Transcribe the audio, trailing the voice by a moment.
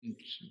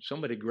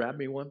somebody grab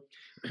me one?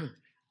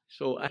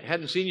 So I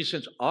hadn't seen you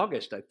since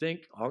August, I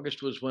think.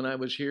 August was when I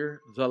was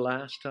here the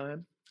last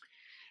time.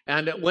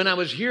 And when I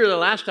was here the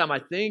last time, I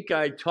think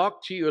I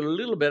talked to you a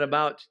little bit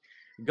about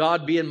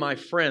God being my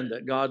friend,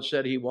 that God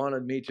said he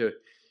wanted me to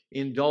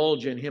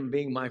indulge in him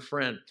being my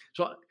friend.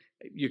 So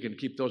you can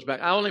keep those back.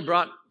 I only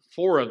brought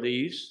 4 of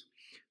these.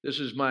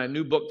 This is my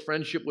new book,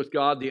 Friendship with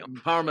God, The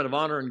Empowerment of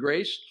Honor and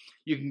Grace.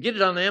 You can get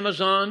it on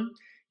Amazon.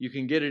 You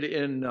can get it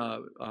in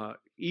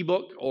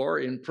ebook or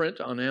in print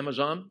on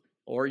Amazon,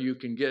 or you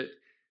can get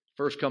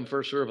first come,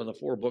 first serve on the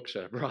 4 books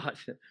that I brought.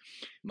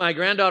 My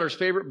granddaughter's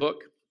favorite book,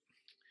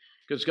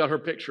 because it's got her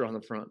picture on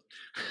the front.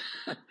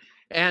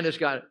 And it's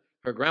got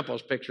her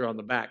grandpa's picture on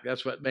the back.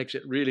 That's what makes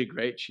it really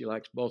great. She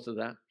likes both of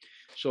that.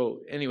 So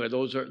anyway,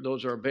 those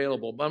are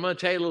available. But I'm going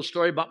to tell you a little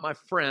story about my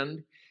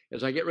friend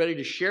as I get ready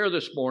to share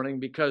this morning,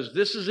 because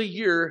this is a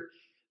year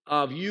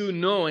of you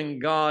knowing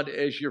God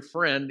as your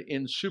friend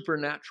in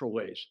supernatural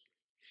ways.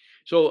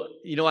 So,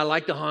 I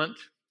like to hunt.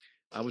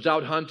 I was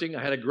out hunting.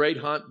 I had a great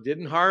hunt.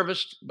 Didn't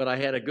harvest, but I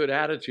had a good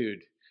attitude.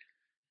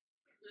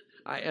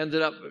 I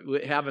ended up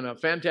having a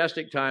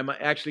fantastic time.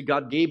 Actually,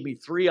 God gave me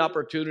 3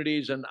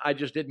 opportunities, and I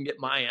just didn't get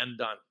my end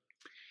done.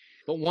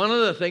 But one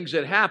of the things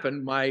that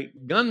happened, my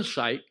gun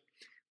sight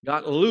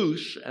got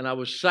loose, and I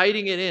was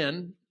sighting it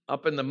in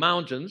up in the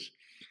mountains,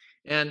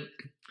 and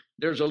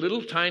there's a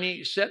little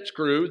tiny set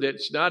screw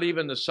that's not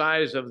even the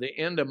size of the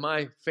end of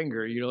my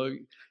finger.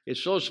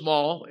 It's so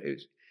small,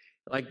 it's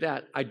like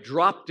that. I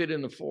dropped it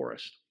in the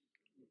forest.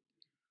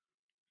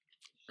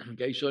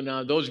 Okay, so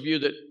now those of you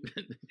that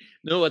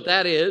know what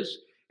that is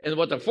and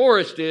what the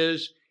forest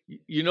is,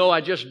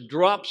 I just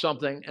dropped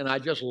something and I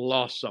just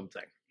lost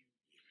something.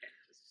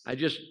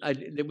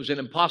 It was an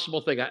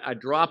impossible thing. I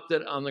dropped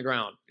it on the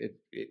ground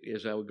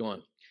as I was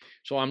going.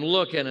 So I'm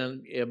looking,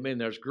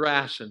 and there's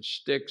grass and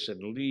sticks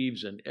and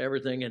leaves and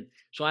everything, and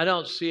so I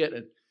don't see it.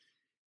 And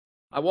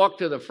I walked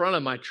to the front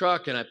of my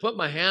truck and I put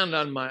my hand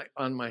on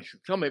my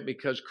stomach,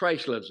 because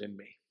Christ lives in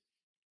me.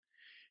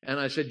 And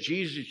I said,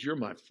 Jesus, you're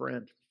my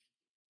friend.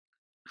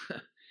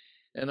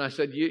 And I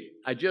said,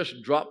 I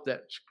just dropped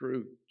that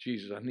screw.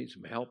 Jesus, I need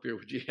some help here.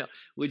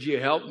 Would you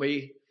help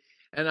me?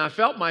 And I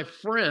felt my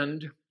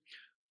friend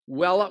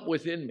well up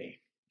within me.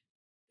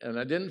 And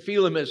I didn't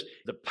feel him as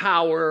the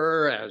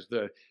power, as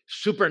the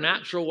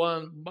supernatural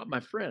one, but my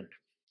friend.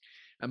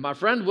 And my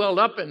friend welled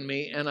up in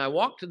me, and I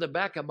walked to the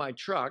back of my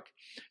truck,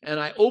 and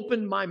I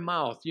opened my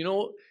mouth.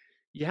 You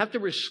have to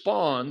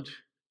respond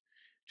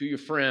to your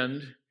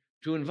friend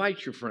to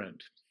invite your friend.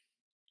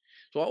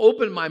 So I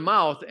opened my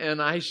mouth,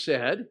 and I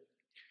said,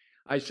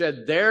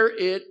 there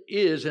it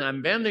is. And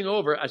I'm bending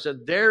over. I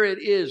said, there it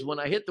is. When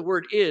I hit the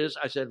word is,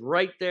 I said,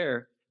 right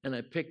there. And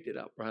I picked it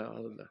up right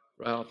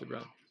off the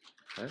ground.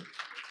 Okay?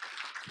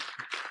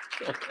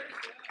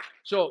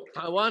 So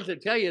I want to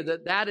tell you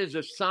that is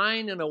a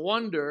sign and a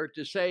wonder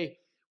to say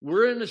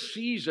we're in a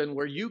season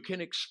where you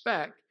can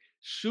expect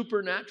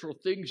supernatural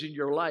things in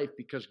your life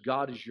because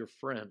God is your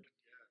friend.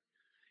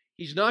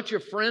 He's not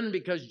your friend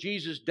because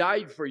Jesus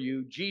died for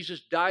you.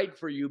 Jesus died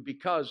for you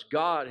because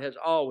God has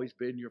always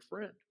been your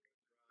friend.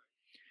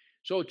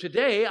 So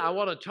today I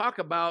want to talk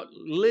about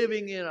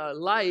living in a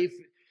life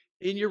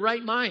in your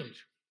right mind.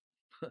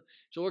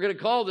 So we're going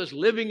to call this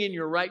living in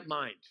your right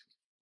mind.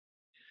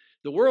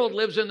 The world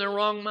lives in their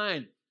wrong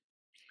mind.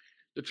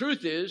 The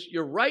truth is,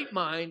 your right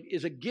mind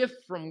is a gift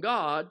from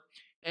God,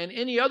 and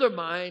any other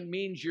mind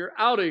means you're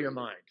out of your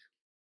mind.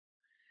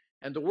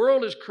 And the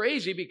world is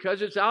crazy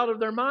because it's out of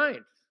their mind.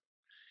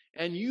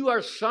 And you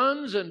are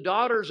sons and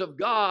daughters of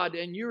God,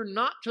 and you're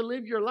not to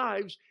live your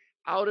lives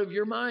out of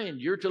your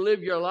mind. You're to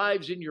live your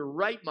lives in your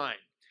right mind.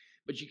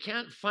 But you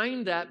can't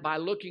find that by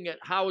looking at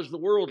how is the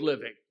world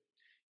living.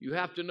 You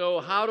have to know,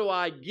 how do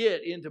I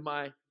get into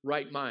my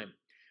right mind?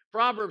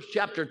 Proverbs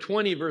chapter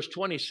 20, verse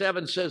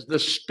 27 says, the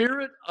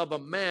spirit of a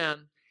man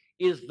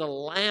is the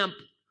lamp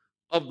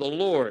of the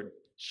Lord,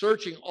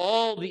 searching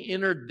all the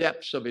inner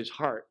depths of his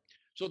heart.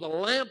 So the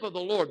lamp of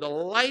the Lord, the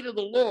light of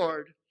the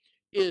Lord,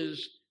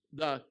 is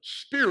the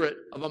spirit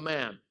of a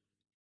man.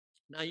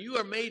 Now you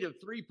are made of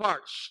 3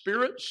 parts,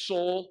 spirit,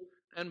 soul,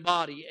 and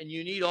body, and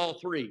you need all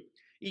 3.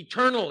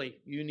 Eternally,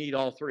 you need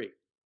all 3.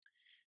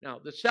 Now,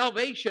 the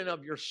salvation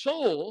of your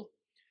soul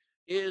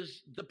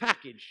is the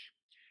package.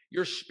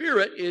 Your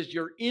spirit is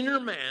your inner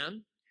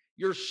man.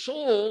 Your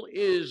soul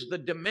is the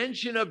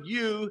dimension of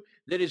you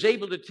that is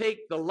able to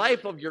take the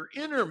life of your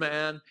inner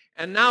man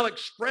and now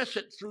express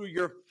it through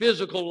your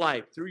physical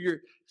life, through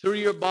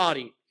your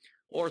body,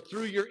 or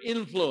through your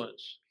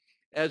influence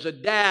as a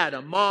dad,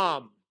 a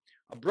mom,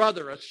 a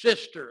brother, a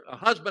sister, a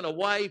husband, a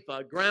wife,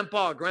 a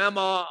grandpa, a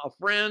grandma, a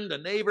friend, a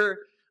neighbor,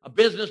 a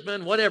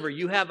businessman, whatever.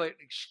 You have an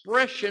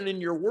expression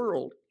in your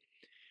world,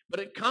 but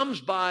it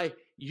comes by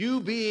you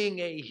being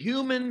a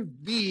human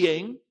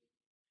being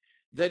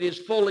that is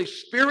fully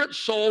spirit,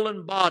 soul,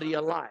 and body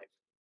alive.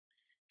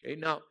 Okay,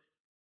 now,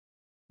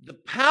 the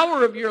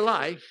power of your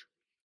life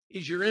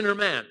is your inner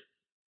man.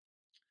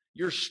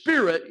 Your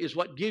spirit is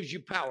what gives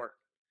you power.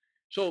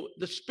 So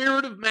the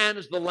spirit of man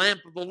is the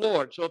lamp of the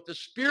Lord. So if the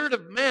spirit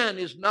of man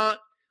is not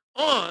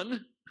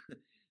on,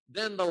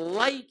 then the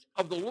light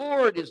of the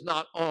Lord is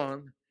not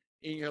on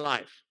in your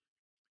life.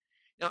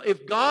 Now,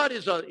 if God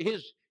is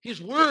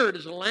his word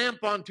is a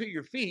lamp unto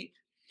your feet,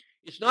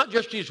 it's not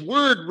just his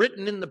word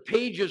written in the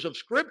pages of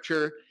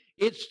Scripture,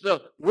 it's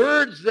the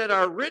words that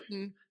are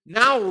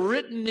now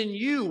written in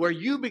you, where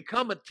you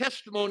become a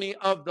testimony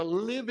of the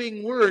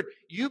living word.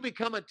 You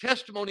become a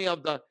testimony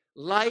of the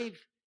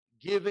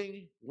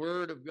life-giving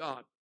word of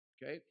God.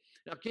 Okay?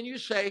 Now, can you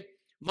say,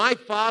 my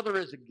Father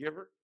is a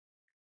giver?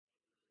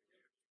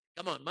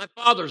 Come on, my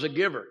Father's a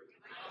giver.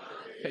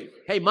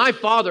 Hey, my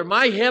Father,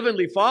 my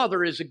Heavenly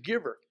Father is a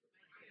giver.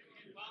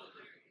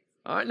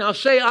 All right, now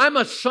say, I'm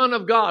a son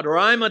of God, or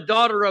I'm a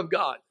daughter of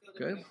God.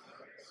 Okay?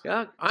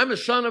 Yeah, I'm a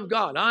son of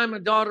God. I'm a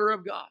daughter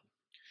of God.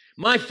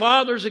 My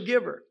Father's a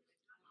giver.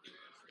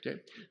 Okay?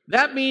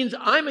 That means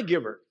I'm a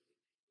giver.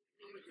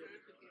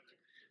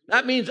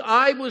 That means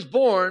I was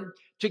born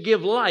to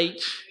give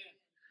light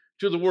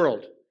to the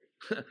world.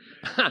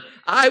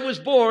 I was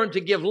born to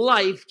give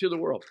life to the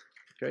world.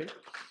 Okay?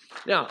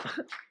 Now,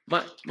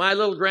 my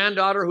little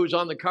granddaughter who's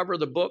on the cover of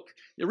the book,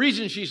 the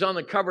reason she's on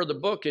the cover of the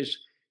book is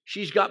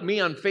she's got me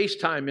on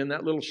FaceTime in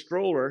that little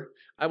stroller.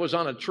 I was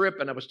on a trip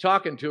and I was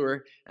talking to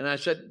her and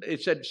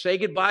it said, say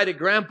goodbye to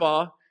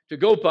Grandpa, to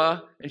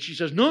Gopa. And she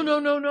says, no, no,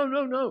 no, no,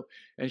 no, no.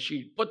 And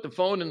she put the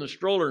phone in the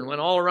stroller and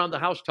went all around the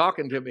house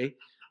talking to me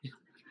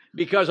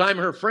because I'm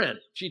her friend.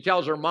 She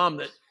tells her mom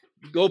that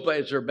Gopa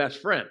is her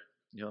best friend.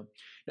 You know.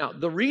 Now,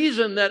 the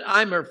reason that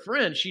I'm her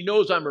friend, she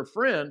knows I'm her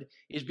friend,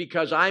 is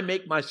because I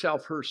make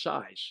myself her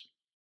size.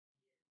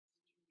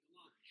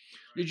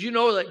 Did you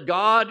know that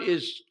God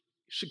is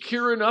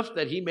secure enough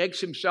that he makes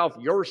himself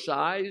your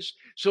size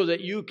so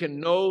that you can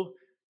know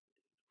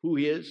who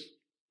he is?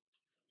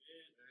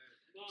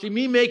 See,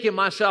 me making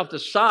myself the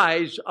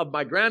size of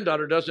my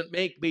granddaughter doesn't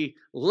make me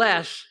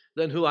less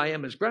than who I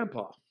am as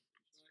grandpa.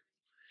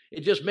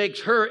 It just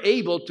makes her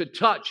able to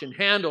touch and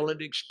handle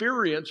and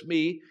experience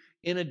me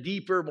in a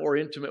deeper, more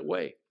intimate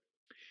way.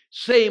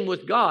 Same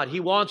with God.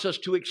 He wants us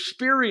to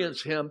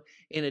experience him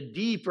in a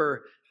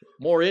deeper,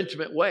 more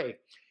intimate way.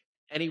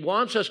 And he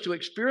wants us to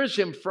experience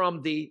him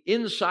from the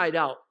inside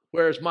out.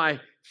 Whereas my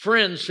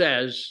friend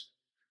says,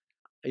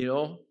 you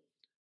know,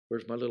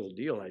 where's my little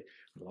deal? I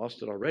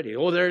lost it already.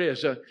 Oh, there it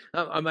is.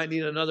 I might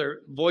need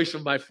another voice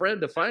of my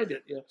friend to find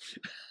it.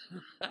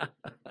 Yeah.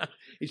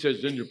 He says,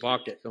 it's in your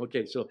pocket.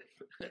 Okay,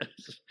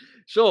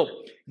 so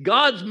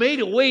God's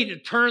made a way to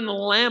turn the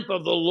lamp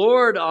of the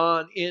Lord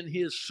on in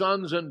his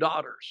sons and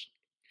daughters.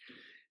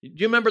 Do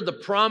you remember the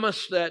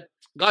promise that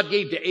God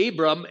gave to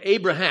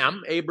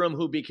Abraham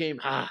who became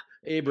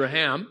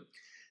Abraham?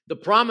 The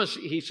promise,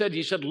 he said,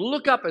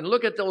 look up and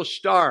look at those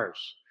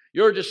stars.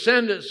 Your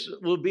descendants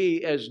will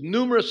be as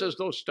numerous as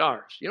those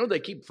stars. You know, they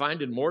keep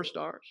finding more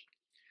stars.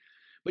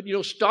 But you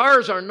know,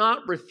 stars are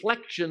not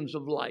reflections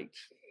of light.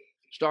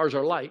 Stars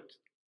are light.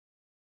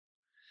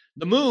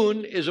 The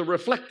moon is a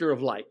reflector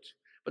of light,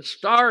 but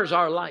stars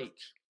are light.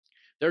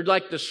 They're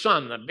like the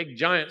sun, the big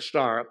giant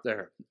star up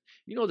there.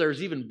 You know,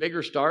 there's even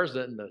bigger stars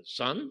than the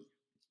sun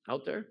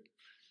out there.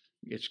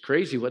 It's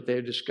crazy what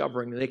they're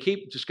discovering. They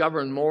keep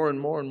discovering more and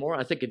more and more.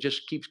 I think it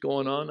just keeps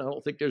going on. I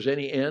don't think there's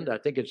any end. I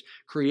think it's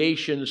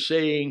creation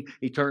saying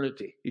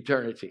eternity,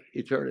 eternity,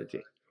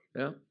 eternity.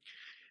 Yeah.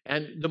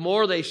 And the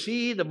more they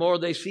see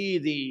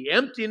the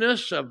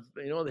emptiness of,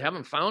 you know, they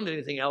haven't found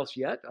anything else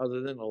yet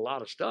other than a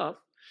lot of stuff,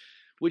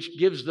 which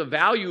gives the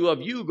value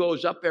of you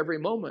goes up every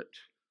moment.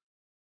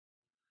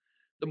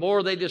 The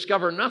more they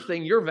discover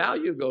nothing, your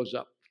value goes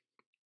up.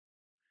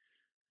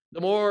 The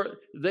more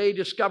they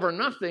discover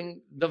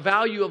nothing, the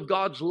value of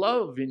God's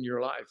love in your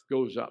life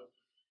goes up.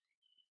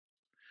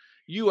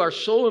 You are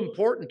so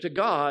important to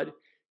God,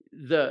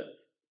 the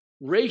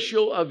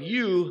ratio of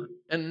you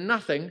and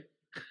nothing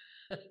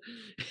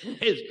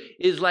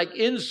is like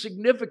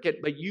insignificant,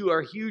 but you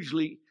are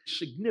hugely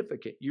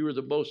significant. You are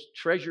the most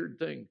treasured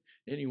thing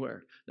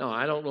anywhere. Now,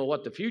 I don't know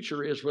what the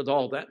future is with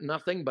all that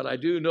nothing, but I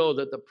do know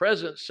that the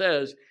present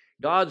says,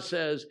 God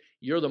says,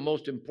 you're the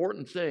most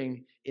important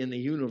thing in the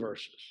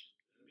universes.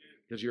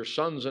 Because you're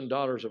sons and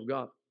daughters of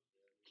God.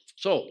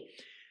 So,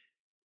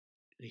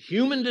 the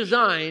human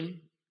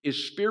design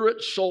is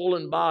spirit, soul,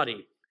 and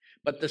body.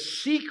 But the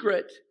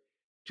secret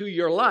to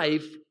your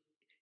life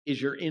is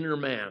your inner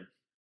man.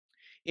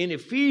 In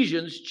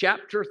Ephesians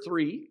chapter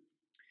 3,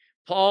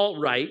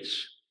 Paul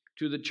writes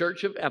to the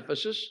church of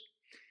Ephesus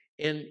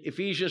in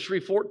Ephesians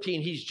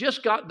 3:14. He's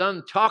just got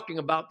done talking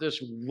about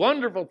this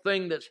wonderful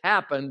thing that's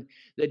happened,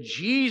 that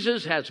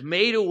Jesus has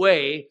made a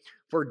way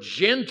for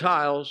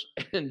Gentiles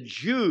and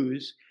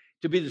Jews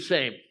to be the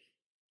same,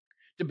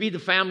 to be the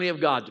family of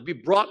God, to be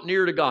brought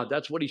near to God.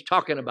 That's what he's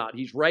talking about.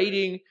 He's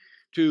writing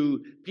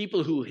to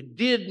people who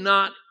did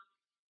not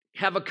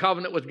have a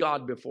covenant with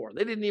God before.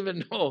 They didn't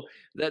even know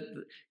that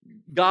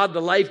God,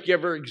 the life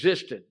giver,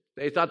 existed.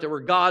 They thought there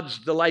were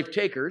gods, the life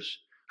takers,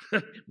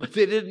 but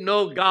they didn't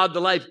know God,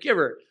 the life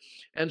giver.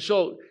 And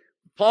so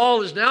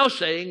Paul is now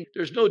saying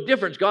there's no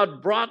difference.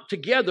 God brought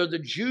together the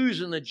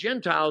Jews and the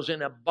Gentiles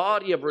in a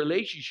body of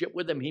relationship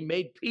with him. He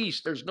made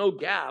peace. There's no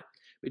gap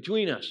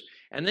between us.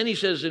 And then he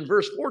says in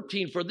verse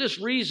 14, for this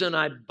reason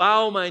I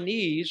bow my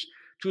knees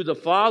to the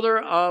Father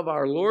of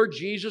our Lord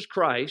Jesus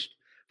Christ,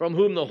 from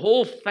whom the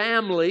whole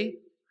family,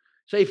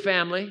 say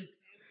family,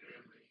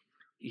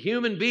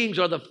 human beings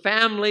are the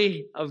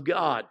family of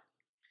God,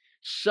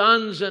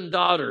 sons and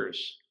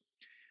daughters,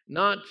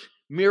 not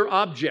mere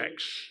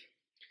objects.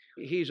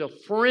 He's a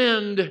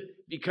friend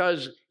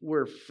because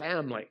we're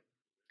family.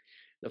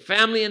 The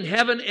family in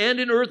heaven and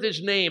in earth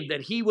is named,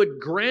 that he would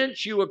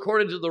grant you,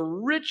 according to the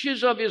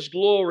riches of his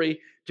glory,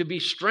 to be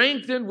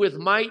strengthened with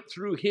might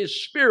through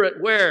his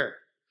Spirit. Where?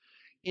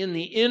 In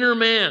the inner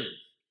man,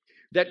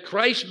 that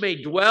Christ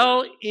may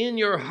dwell in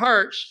your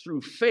hearts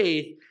through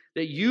faith,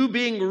 that you,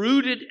 being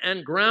rooted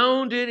and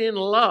grounded in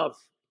love,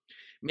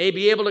 may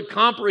be able to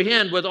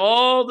comprehend with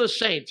all the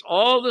saints,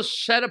 all the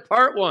set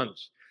apart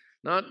ones,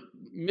 not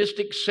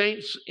mystic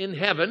saints in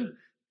heaven,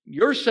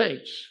 your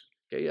saints.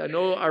 Okay, I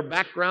know our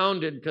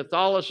background in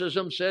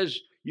Catholicism says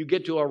you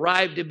get to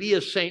arrive to be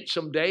a saint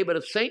someday, but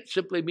a saint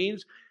simply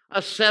means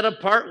a set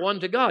apart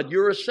one to God.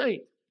 You're a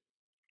saint.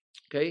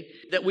 Okay,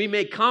 that we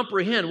may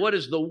comprehend what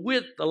is the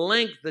width, the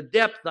length, the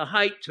depth, the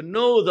height, to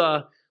know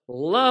the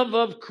love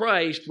of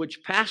Christ,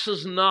 which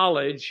passes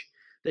knowledge,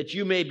 that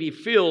you may be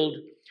filled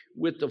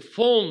with the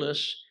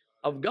fullness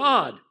of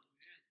God.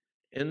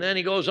 And then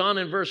he goes on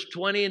in verse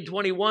 20 and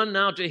 21,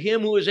 now to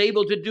him who is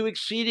able to do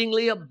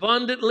exceedingly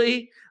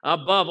abundantly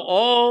above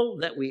all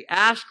that we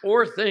ask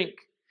or think,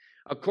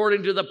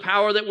 according to the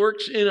power that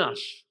works in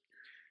us.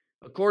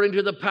 According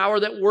to the power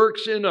that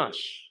works in us.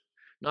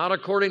 Not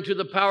according to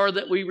the power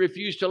that we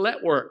refuse to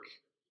let work,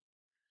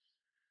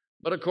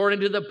 but according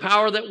to the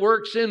power that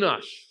works in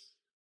us.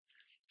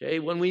 Okay,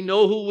 when we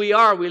know who we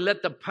are, we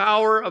let the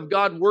power of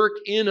God work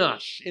in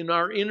us, in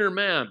our inner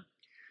man.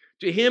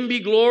 To him be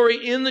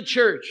glory in the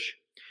church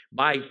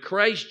by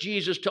Christ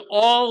Jesus to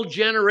all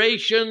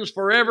generations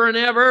forever and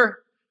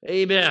ever.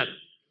 Amen.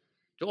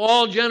 To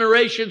all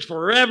generations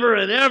forever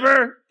and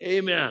ever.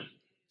 Amen.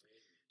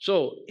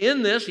 So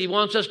in this, he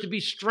wants us to be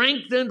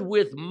strengthened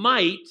with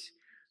might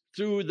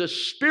through the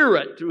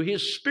Spirit, through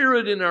his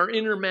Spirit in our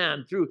inner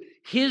man, through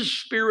his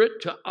Spirit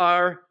to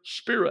our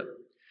spirit.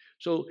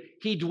 So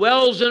he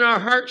dwells in our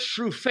hearts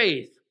through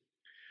faith.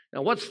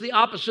 Now, what's the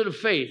opposite of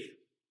faith?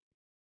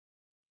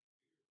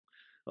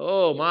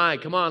 Oh my,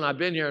 come on, I've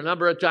been here a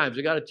number of times.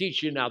 I got to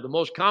teach you now. The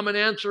most common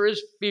answer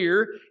is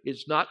fear.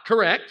 It's not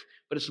correct,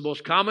 but it's the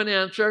most common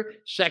answer.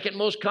 Second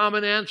most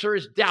common answer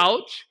is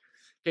doubt.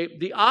 Okay,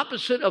 the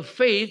opposite of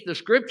faith, the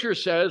scripture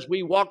says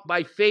we walk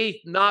by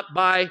faith, not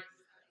by,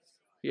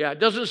 it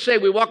doesn't say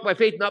we walk by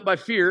faith, not by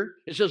fear.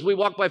 It says we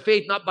walk by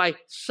faith, not by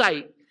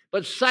sight.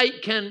 But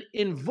sight can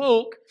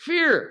invoke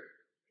fear.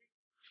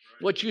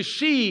 What you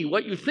see,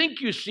 what you think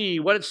you see,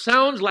 what it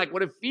sounds like,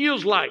 what it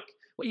feels like,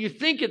 what you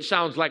think it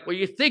sounds like, what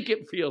you think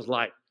it feels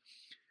like.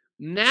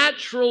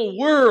 Natural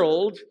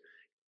world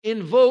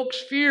invokes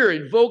fear,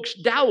 invokes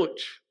doubt.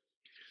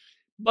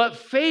 But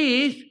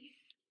faith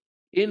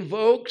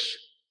invokes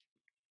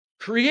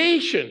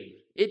creation.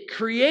 It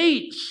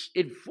creates,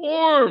 it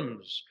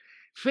forms.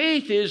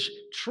 Faith is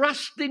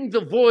trusting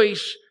the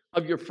voice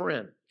of your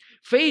friend.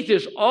 Faith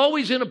is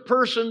always in a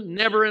person,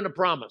 never in a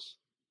promise.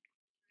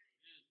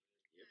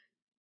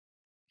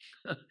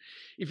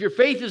 If your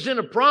faith is in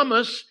a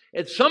promise,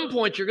 at some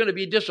point you're going to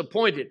be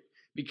disappointed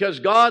because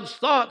God's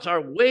thoughts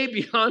are way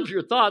beyond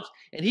your thoughts,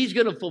 and he's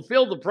going to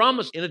fulfill the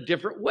promise in a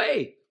different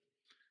way.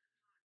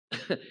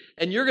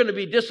 And you're going to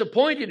be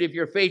disappointed if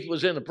your faith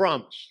was in a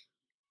promise.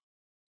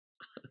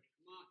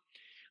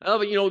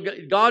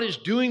 God is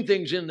doing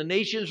things in the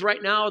nations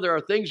right now. There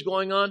are things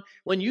going on.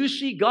 When you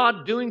see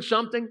God doing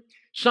something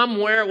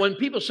somewhere, when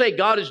people say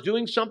God is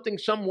doing something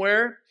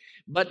somewhere,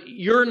 but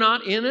you're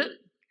not in it,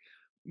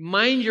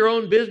 mind your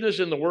own business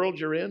in the world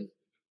you're in.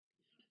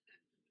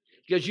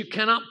 Because you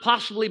cannot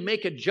possibly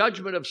make a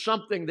judgment of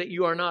something that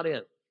you are not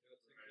in.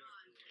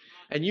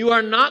 And you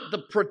are not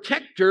the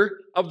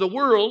protector of the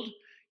world.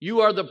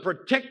 You are the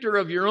protector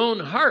of your own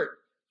heart.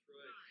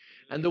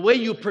 And the way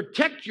you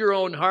protect your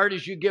own heart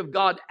is you give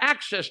God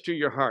access to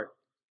your heart.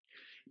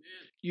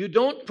 You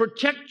don't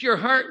protect your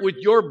heart with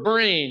your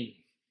brain.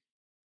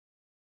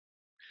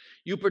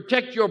 You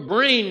protect your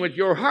brain with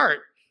your heart.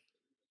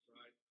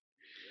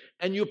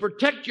 And you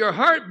protect your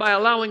heart by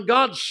allowing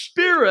God's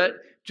Spirit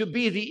to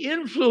be the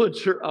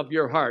influencer of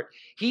your heart.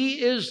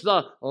 He is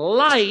the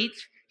light.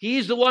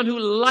 He's the one who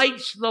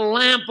lights the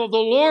lamp of the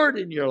Lord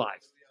in your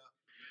life.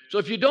 So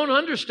if you don't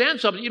understand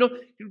something,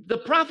 the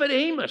prophet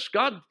Amos,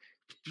 God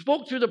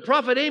spoke through the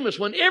prophet Amos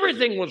when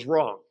everything was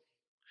wrong.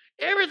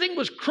 Everything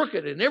was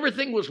crooked and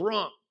everything was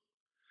wrong.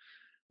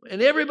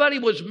 And everybody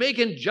was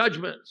making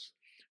judgments.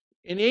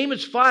 In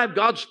Amos 5,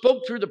 God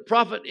spoke through the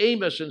prophet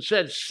Amos and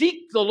said,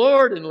 seek the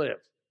Lord and live.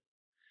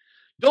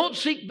 Don't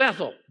seek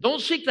Bethel. Don't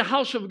seek the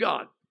house of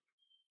God.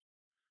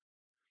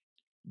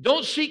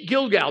 Don't seek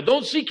Gilgal.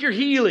 Don't seek your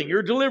healing,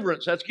 your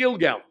deliverance. That's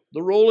Gilgal,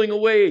 the rolling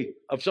away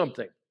of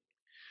something.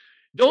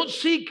 Don't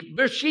seek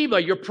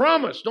Beersheba, your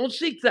promise. Don't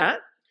seek that.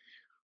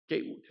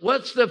 Okay,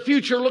 what's the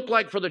future look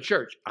like for the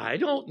church? I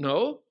don't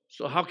know.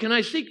 So how can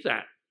I seek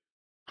that?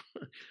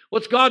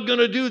 What's God going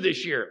to do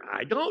this year?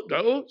 I don't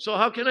know. So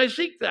how can I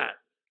seek that?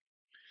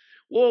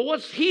 Well,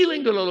 what's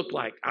healing going to look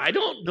like? I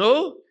don't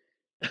know.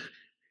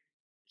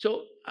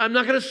 So I'm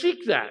not going to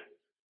seek that.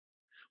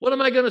 What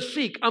am I going to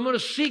seek? I'm going to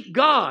seek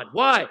God.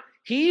 Why?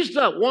 He's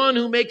the one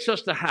who makes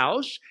us the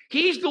house.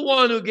 He's the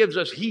one who gives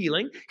us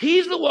healing.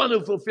 He's the one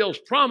who fulfills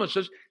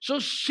promises. So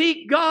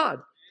seek God.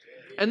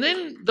 And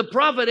then the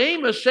prophet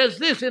Amos says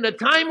this, in a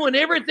time when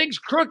everything's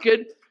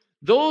crooked,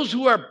 those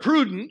who are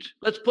prudent,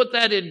 let's put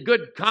that in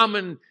good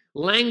common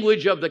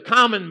language of the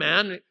common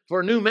man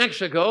for New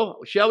Mexico,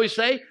 shall we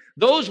say?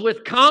 Those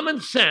with common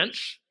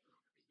sense,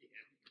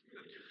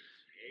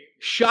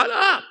 shut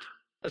up.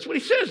 That's what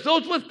he says.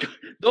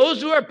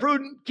 Those who are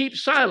prudent, keep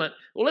silent.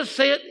 Well, let's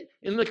say it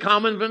in the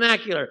common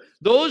vernacular.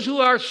 Those who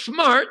are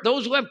smart,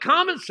 those who have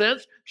common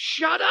sense,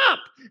 shut up.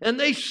 And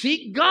they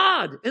seek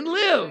God and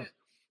live.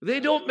 They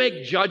don't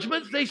make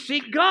judgments. They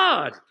seek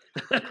God.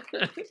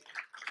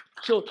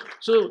 So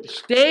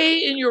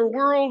stay in your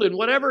world, and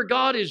whatever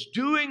God is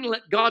doing,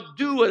 let God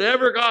do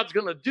whatever God's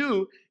going to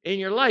do in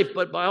your life.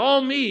 But by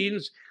all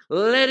means,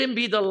 let him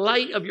be the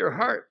light of your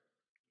heart.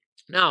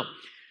 Now,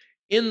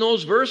 in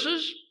those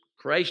verses,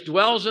 Christ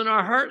dwells in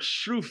our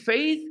hearts through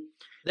faith,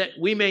 that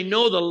we may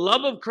know the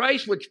love of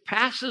Christ which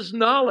passes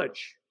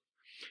knowledge.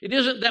 It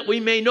isn't that we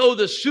may know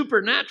the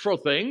supernatural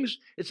things.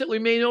 It's that we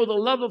may know the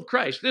love of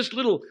Christ. This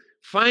little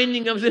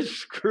finding of this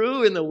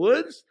screw in the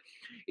woods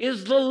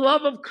is the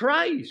love of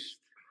Christ.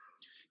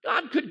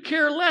 God could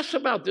care less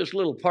about this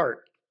little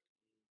part,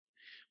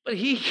 but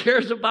he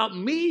cares about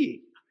me.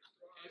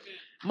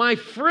 My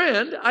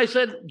friend, I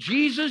said,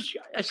 Jesus,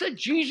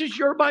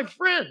 you're my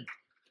friend.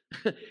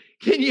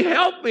 Can you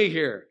help me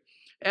here?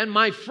 And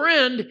my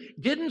friend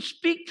didn't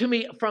speak to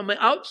me from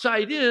the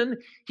outside in.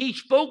 He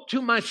spoke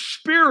to my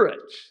spirit.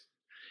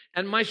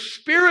 And my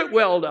spirit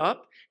welled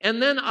up.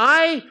 And then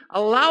I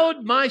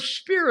allowed my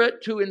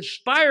spirit to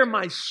inspire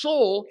my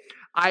soul.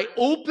 I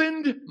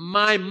opened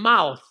my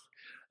mouth.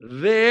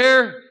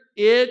 There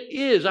it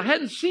is. I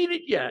hadn't seen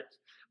it yet,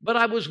 but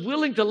I was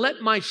willing to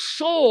let my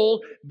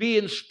soul be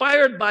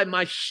inspired by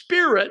my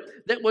spirit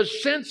that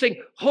was sensing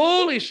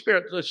Holy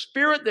Spirit, the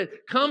Spirit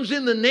that comes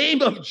in the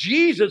name of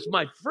Jesus,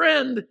 my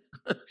friend,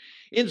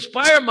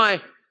 inspire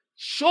my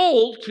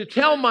soul to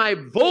tell my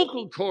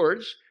vocal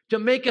cords to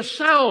make a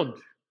sound.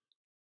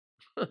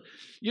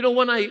 You know,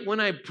 when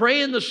I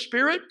pray in the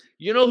Spirit,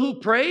 you know who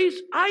prays?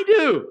 I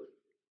do.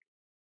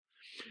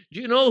 Do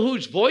you know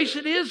whose voice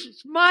it is?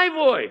 It's my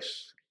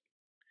voice.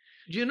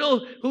 Do you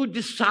know who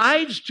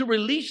decides to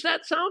release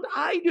that sound?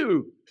 I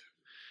do.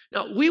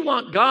 Now, we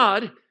want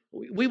God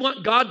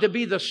to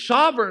be the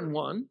sovereign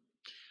one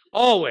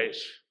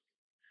always.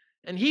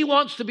 And he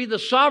wants to be the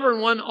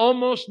sovereign one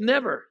almost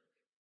never.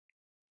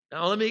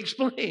 Now, let me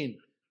explain.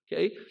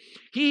 Okay?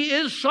 He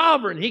is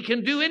sovereign. He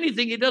can do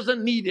anything. He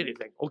doesn't need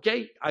anything.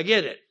 Okay? I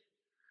get it.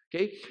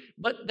 Okay?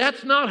 But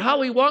that's not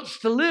how he wants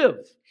to live.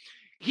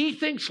 He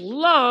thinks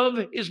love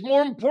is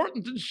more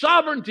important than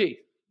sovereignty.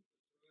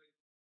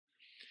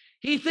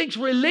 He thinks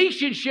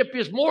relationship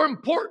is more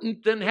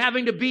important than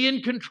having to be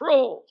in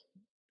control.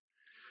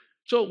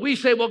 So we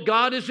say, well,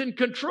 God is in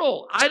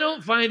control. I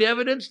don't find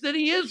evidence that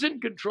he is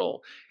in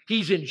control.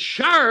 He's in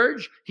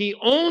charge. He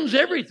owns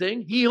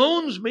everything. He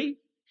owns me.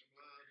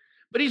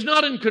 But he's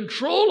not in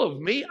control of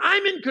me.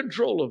 I'm in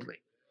control of me.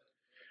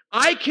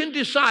 I can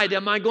decide,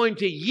 am I going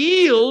to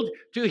yield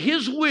to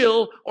his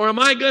will, or am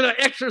I going to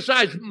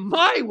exercise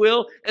my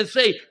will and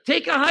say,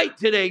 take a hike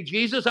today,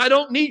 Jesus. I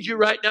don't need you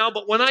right now,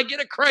 but when I get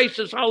a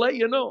crisis, I'll let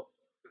you know.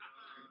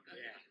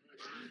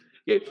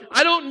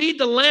 I don't need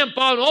the lamp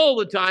on all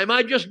the time.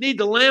 I just need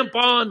the lamp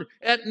on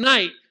at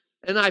night.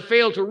 And I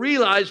fail to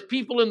realize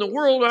people in the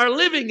world are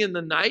living in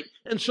the night.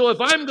 And so if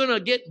I'm going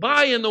to get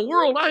by in the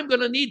world, I'm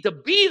going to need to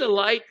be the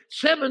light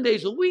 7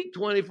 days a week,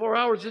 24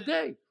 hours a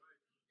day.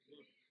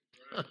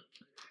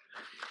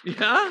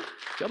 Yeah,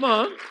 come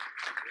on.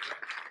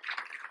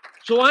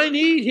 So I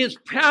need his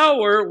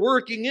power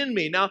working in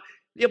me. Now,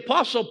 the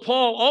Apostle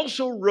Paul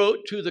also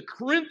wrote to the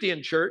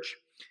Corinthian church,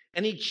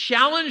 and he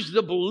challenged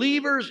the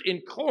believers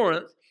in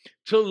Corinth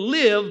to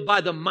live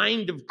by the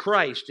mind of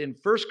Christ in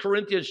 1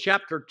 Corinthians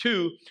chapter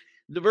 2,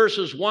 the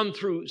verses 1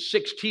 through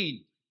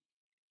 16.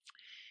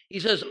 He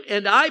says,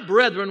 and I,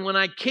 brethren, when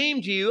I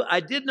came to you, I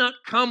did not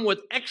come with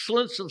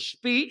excellence of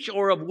speech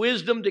or of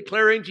wisdom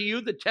declaring to you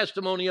the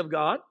testimony of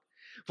God.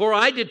 For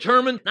I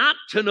determined not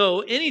to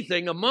know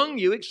anything among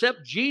you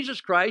except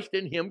Jesus Christ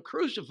and him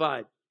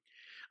crucified.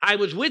 I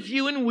was with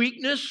you in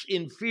weakness,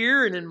 in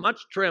fear, and in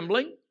much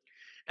trembling.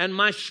 And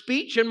my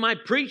speech and my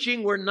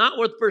preaching were not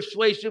with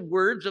persuasive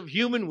words of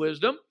human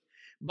wisdom,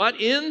 but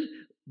in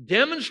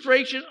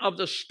demonstration of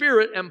the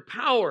Spirit and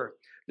power,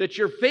 that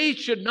your faith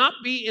should not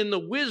be in the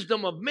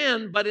wisdom of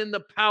men, but in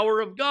the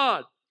power of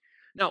God.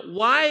 Now,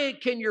 why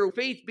can your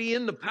faith be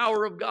in the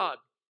power of God?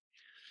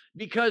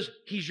 Because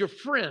he's your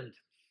friend.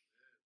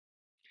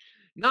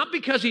 Not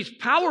because he's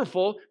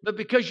powerful, but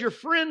because your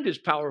friend is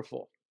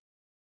powerful.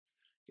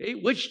 Okay?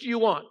 Which do you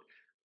want?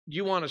 Do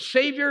you want a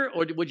savior,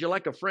 or would you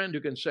like a friend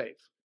who can save?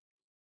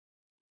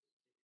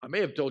 I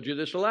may have told you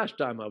this the last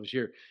time I was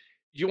here.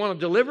 Do you want a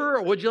deliverer,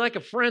 or would you like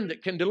a friend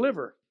that can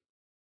deliver?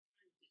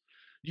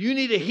 Do you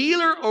need a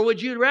healer, or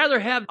would you rather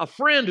have a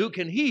friend who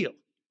can heal?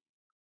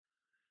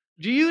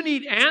 Do you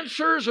need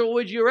answers, or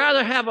would you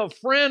rather have a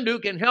friend who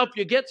can help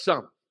you get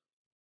some?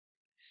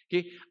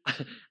 Okay.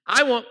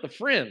 I want the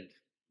friend.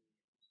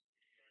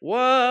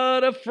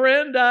 What a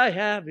friend I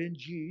have in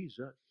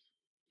Jesus.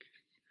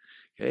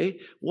 Okay.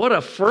 What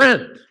a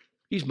friend.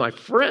 He's my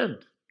friend.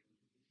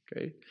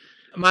 Okay.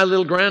 My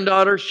little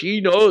granddaughter,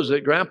 she knows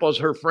that Grandpa's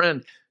her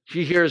friend.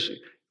 She hears,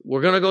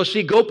 we're going to go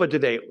see Gopa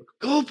today.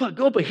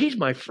 Gopa, he's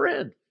my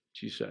friend,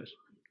 she says.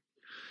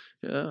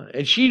 Yeah.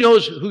 And she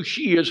knows who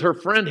she is. Her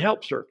friend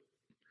helps her.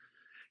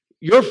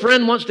 Your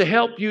friend wants to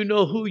help you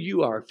know who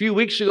you are. A few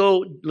weeks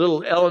ago,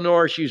 little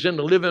Eleanor, she's in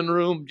the living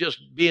room just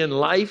being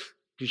life,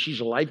 because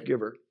she's a life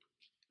giver.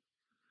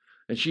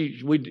 And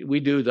we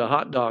do the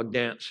hot dog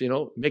dance,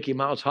 Mickey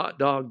Mouse hot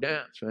dog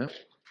dance, man.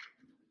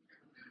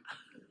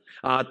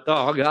 Hot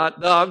dog,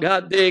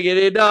 hot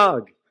diggity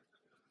dog.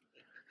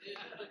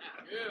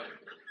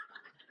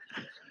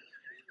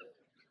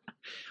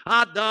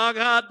 Hot dog,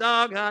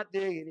 hot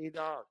diggity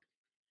dog.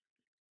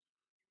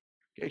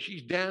 Okay,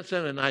 she's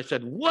dancing, and I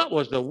said, what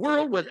was the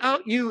world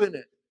without you in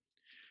it?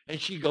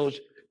 And she goes,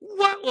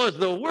 what was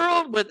the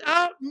world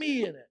without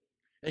me in it?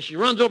 And she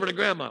runs over to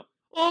Grandma.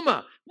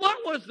 Oma, what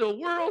was the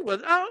world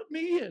without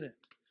me in it?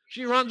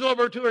 She runs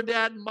over to her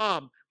dad and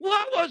mom.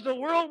 What was the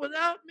world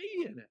without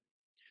me in it?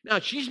 Now,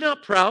 she's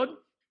not proud.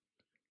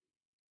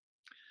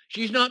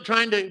 She's not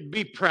trying to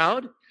be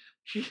proud.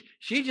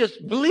 She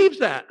just believes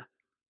that.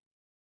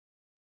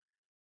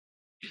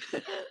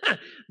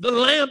 The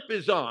lamp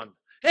is on.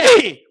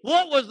 Hey,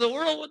 what was the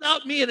world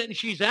without me in it? And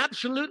she's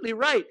absolutely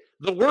right.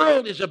 The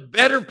world is a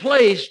better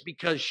place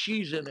because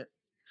she's in it.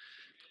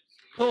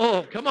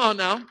 Oh, come on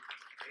now.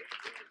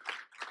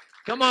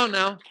 Come on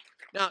now.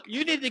 Now,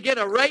 you need to get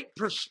a right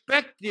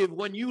perspective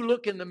when you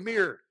look in the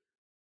mirror.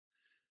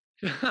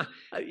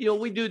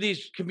 We do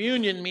these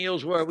communion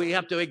meals where we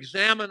have to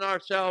examine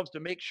ourselves to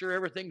make sure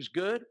everything's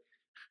good.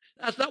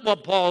 That's not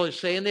what Paul is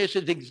saying. He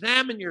says,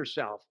 examine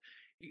yourself.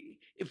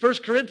 1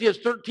 Corinthians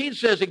 13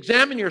 says,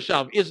 examine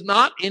yourself. Is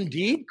not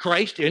indeed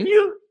Christ in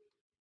you?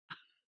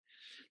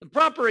 The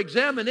proper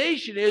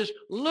examination is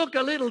look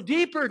a little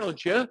deeper,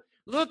 don't you?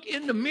 Look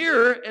in the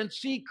mirror and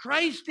see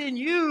Christ in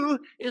you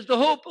is the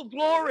hope of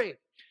glory.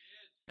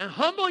 And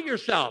humble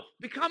yourself.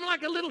 Become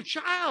like a little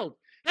child.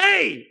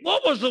 Hey,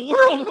 what was the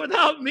world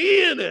without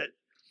me in it?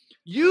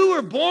 You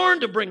were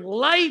born to bring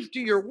life to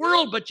your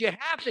world, but you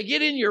have to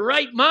get in your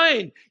right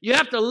mind. You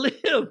have to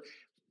live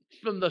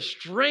from the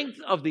strength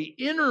of the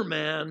inner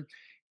man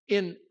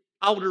in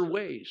outer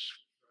ways.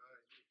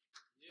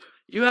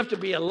 You have to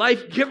be a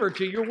life giver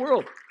to your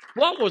world.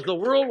 What was the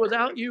world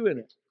without you in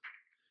it?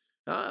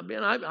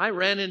 I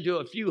ran into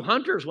a few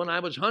hunters when I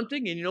was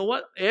hunting, and you know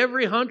what?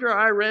 Every hunter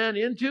I ran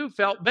into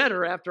felt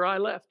better after I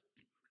left.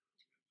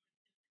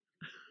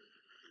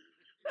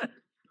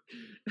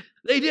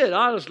 They did,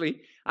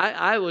 honestly.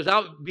 I was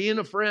out being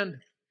a friend.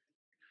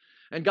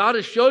 And God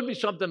has showed me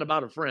something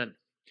about a friend.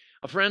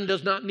 A friend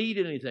does not need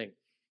anything.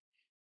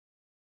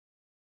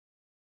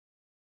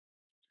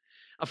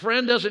 A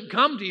friend doesn't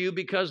come to you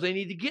because they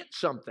need to get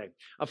something.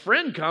 A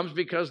friend comes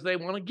because they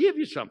want to give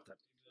you something.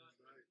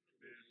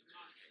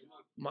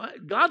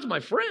 God's my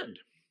friend.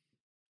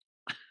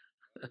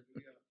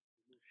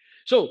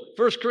 So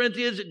 1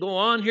 Corinthians, go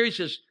on here. He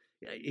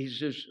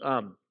says,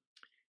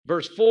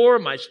 verse 4,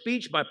 my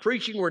speech, my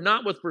preaching were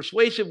not with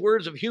persuasive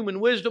words of human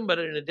wisdom, but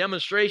in a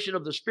demonstration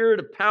of the Spirit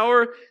of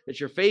power, that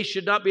your faith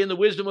should not be in the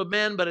wisdom of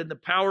men, but in the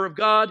power of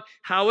God.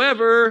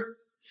 However,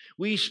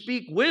 we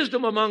speak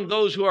wisdom among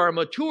those who are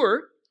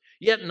mature,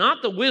 yet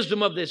not the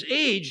wisdom of this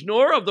age,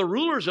 nor of the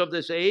rulers of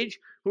this age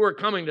who are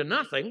coming to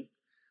nothing.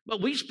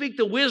 But we speak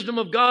the wisdom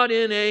of God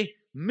in a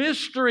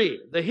mystery,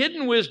 the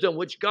hidden wisdom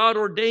which God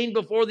ordained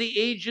before the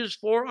ages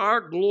for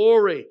our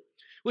glory,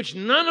 which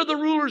none of the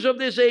rulers of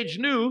this age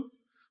knew,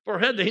 for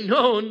had they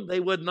known, they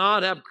would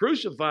not have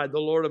crucified the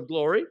Lord of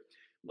glory.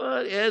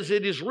 But as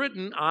it is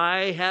written,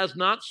 eye has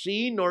not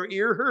seen, nor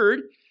ear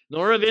heard,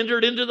 nor have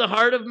entered into the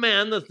heart of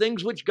man the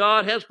things which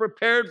God has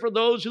prepared for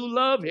those who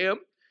love him.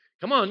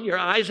 Come on, your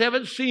eyes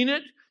haven't seen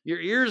it, your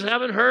ears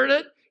haven't heard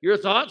it, your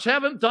thoughts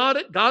haven't thought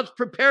it. God's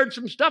prepared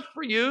some stuff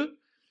for you.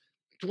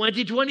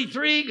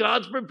 2023,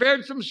 God's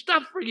prepared some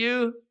stuff for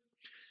you.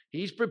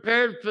 He's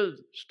prepared for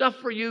stuff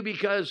for you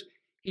because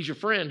he's your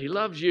friend. He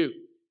loves you.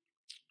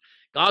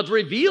 God's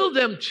revealed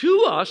them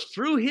to us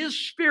through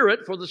his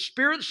Spirit, for the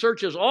Spirit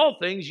searches all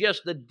things, yes,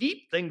 the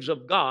deep things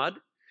of God.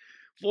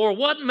 For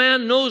what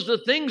man knows the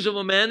things of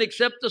a man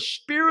except the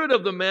spirit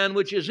of the man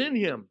which is in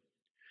him?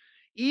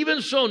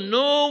 Even so,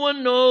 no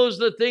one knows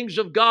the things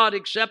of God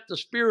except the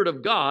Spirit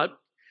of God.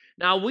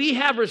 Now we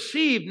have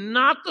received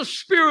not the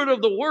spirit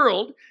of the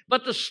world,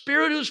 but the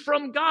Spirit who's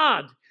from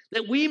God,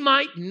 that we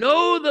might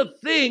know the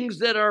things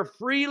that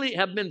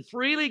have been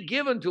freely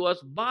given to us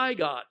by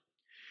God.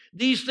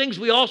 These things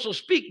we also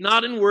speak,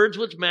 not in words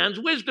which man's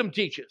wisdom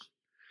teaches,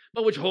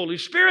 but which Holy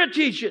Spirit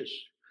teaches,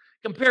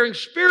 comparing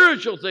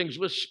spiritual things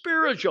with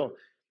spiritual.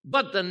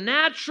 But the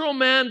natural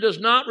man does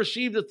not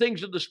receive the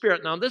things of the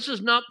Spirit. Now, this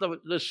is not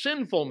the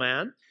sinful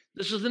man.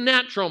 This is the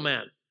natural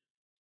man.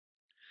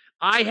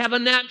 I have a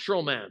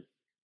natural man.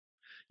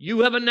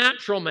 You have a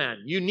natural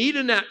man. You need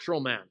a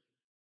natural man.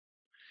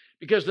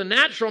 Because the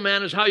natural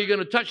man is how you're going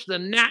to touch the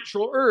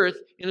natural earth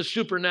in a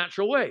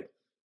supernatural way.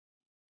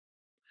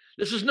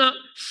 This is not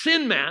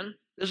sin man.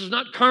 This is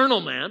not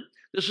carnal man.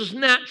 This is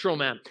natural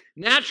man.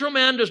 Natural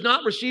man does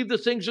not receive the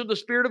things of the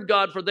Spirit of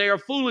God, for they are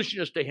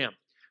foolishness to him.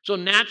 So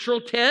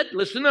natural Ted,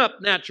 listen up,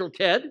 natural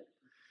Ted.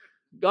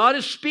 God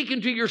is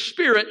speaking to your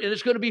spirit, and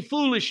it's going to be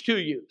foolish to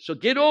you. So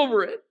get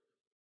over it.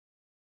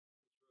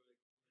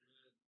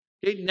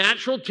 Okay,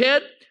 natural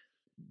Ted,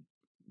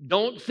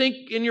 don't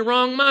think in your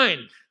wrong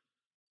mind.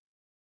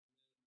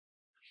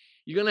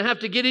 You're going to have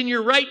to get in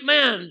your right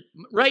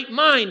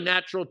mind,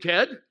 natural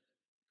Ted.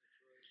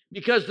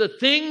 Because the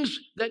things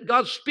that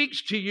God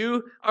speaks to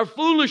you are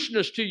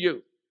foolishness to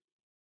you.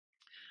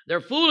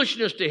 They're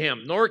foolishness to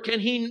him, nor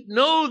can he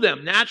know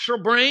them. Natural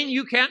brain,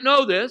 you can't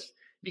know this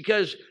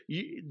because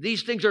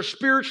these things are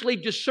spiritually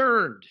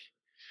discerned,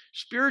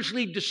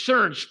 spiritually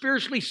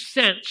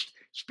sensed,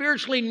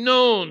 spiritually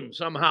known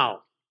somehow.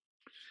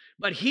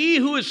 But he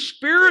who is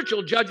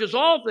spiritual judges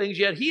all things,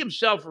 yet he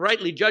himself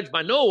rightly judged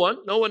by no one.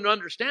 No one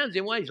understands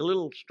him. Why? He's a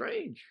little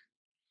strange.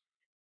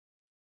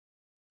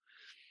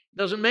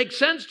 Doesn't make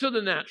sense to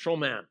the natural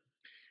man. It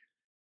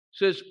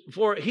says,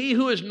 for he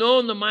who has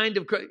known the mind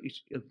of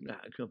Christ.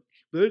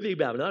 Words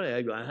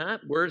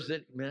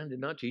that man did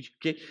not teach.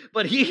 Okay.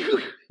 But he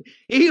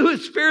who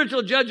is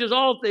spiritual judges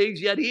all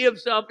things, yet he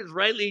himself is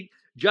rightly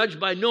judged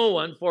by no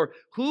one. For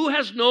who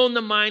has known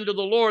the mind of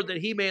the Lord that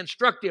he may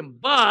instruct him?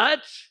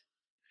 But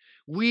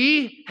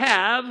we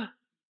have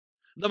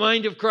the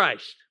mind of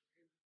Christ.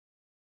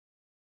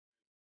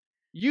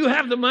 You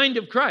have the mind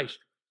of Christ.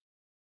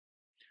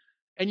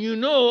 And you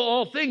know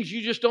all things,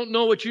 you just don't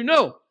know what you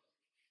know.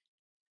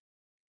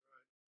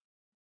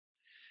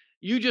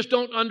 You just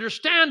don't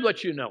understand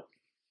what you know.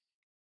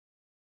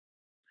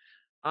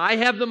 I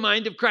have the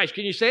mind of Christ.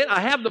 Can you say it?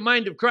 I have the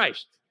mind of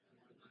Christ.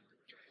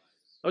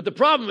 But the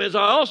problem is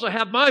I also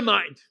have my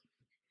mind.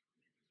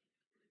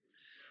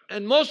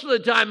 And most of the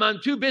time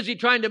I'm too busy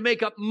trying to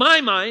make up my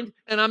mind,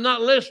 and I'm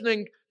not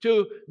listening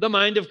to the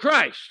mind of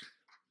Christ.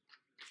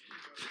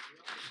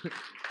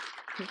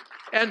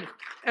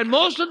 And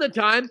most of the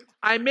time,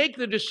 I make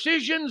the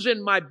decisions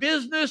in my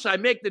business, I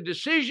make the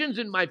decisions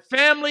in my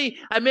family,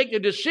 I make the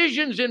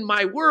decisions in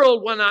my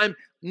world when I'm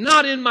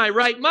not in my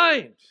right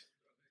mind.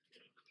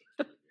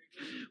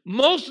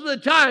 Most of the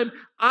time,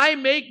 I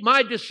make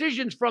my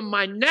decisions from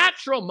my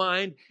natural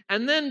mind,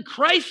 and then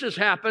crisis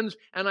happens,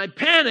 and I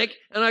panic,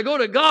 and I go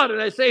to God, and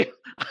I say,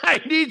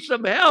 I need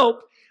some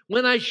help,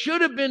 when I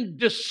should have been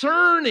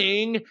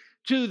discerning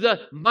to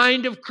the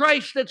mind of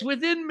Christ that's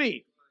within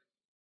me.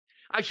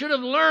 I should have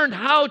learned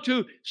how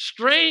to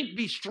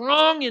be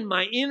strong in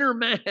my inner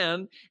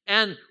man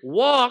and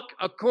walk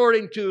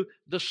according to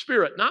the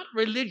Spirit. Not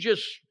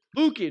religious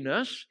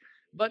spookiness,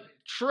 but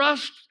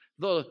trust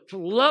the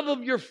love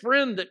of your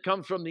friend that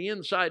comes from the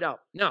inside out.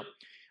 Now,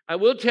 I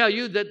will tell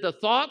you that the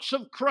thoughts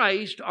of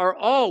Christ are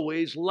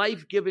always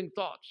life-giving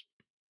thoughts.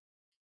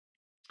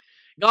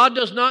 God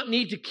does not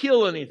need to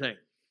kill anything.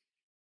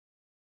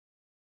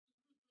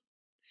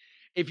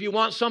 If you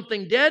want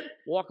something dead,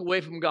 walk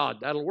away from God.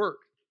 That'll work.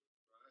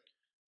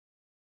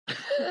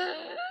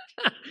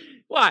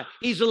 Why?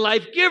 He's a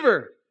life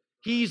giver.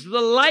 He's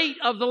the light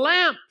of the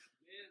lamp.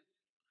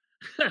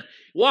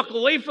 Walk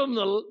away from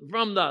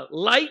the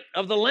light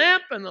of the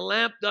lamp, and the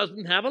lamp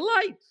doesn't have a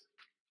light.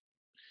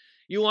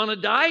 You want to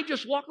die?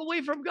 Just walk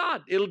away from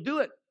God. It'll do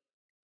it.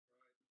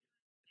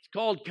 It's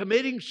called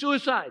committing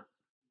suicide.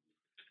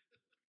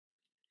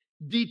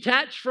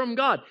 Detach from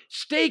God.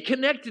 Stay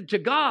connected to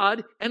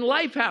God, and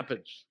life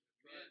happens.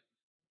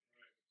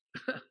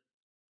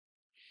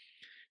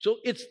 So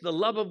it's the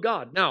love of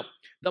God. Now,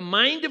 the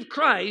mind of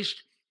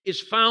Christ is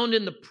found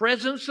in the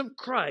presence of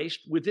Christ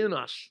within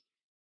us.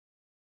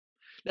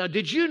 Now,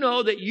 did you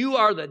know that you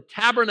are the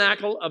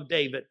tabernacle of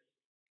David?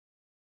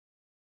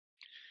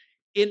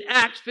 In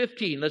Acts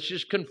 15, let's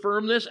just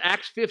confirm this.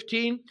 Acts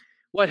 15,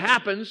 what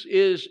happens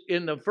is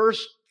in the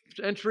first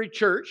century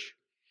church,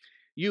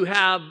 you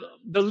have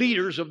the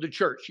leaders of the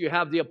church. You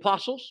have the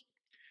apostles.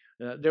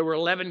 There were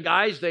 11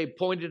 guys. They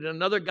appointed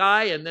another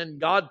guy, and then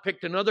God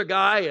picked another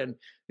guy.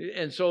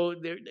 And so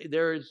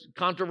there is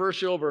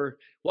controversy over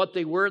what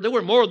they were. There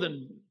were more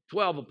than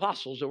 12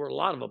 apostles. There were a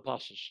lot of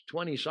apostles,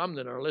 20-some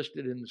that are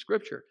listed in the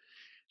Scripture.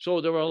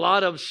 So there were a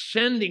lot of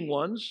sent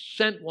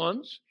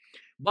ones.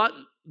 But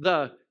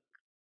the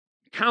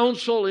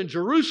council in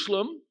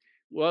Jerusalem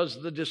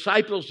was the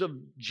disciples of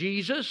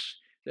Jesus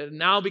that had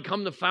now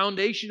become the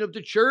foundation of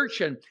the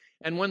church.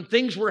 And when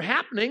things were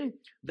happening,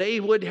 they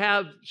would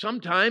have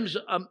sometimes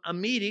a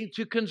meeting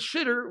to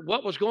consider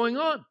what was going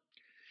on.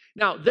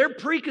 Now, their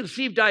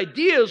preconceived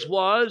ideas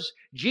was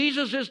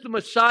Jesus is the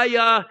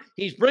Messiah.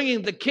 He's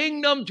bringing the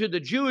kingdom to the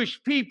Jewish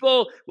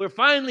people. We're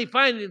finally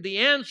finding the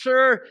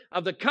answer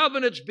of the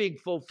covenants being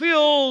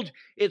fulfilled.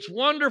 It's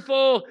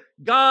wonderful.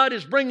 God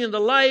is bringing the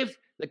life.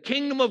 The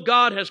kingdom of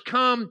God has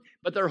come.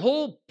 But their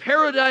whole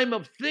paradigm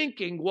of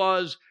thinking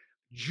was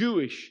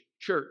Jewish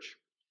church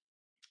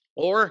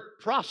or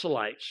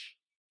proselytes.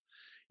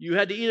 You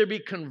had to either be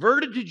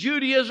converted to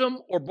Judaism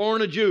or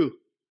born a Jew.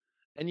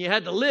 And you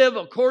had to live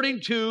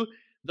according to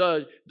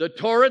the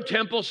Torah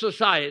Temple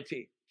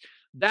Society.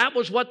 That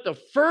was what the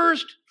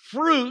first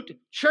fruit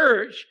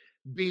church,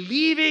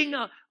 believing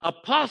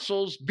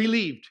apostles,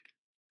 believed.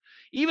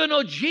 Even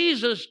though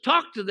Jesus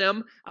talked to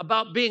them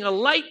about being a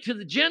light to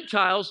the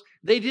Gentiles,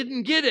 they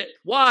didn't get it.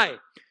 Why?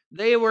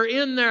 They were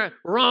in their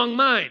wrong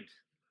mind.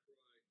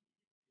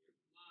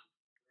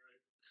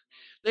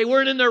 They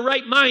weren't in their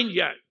right mind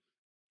yet.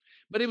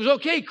 But it was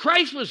okay.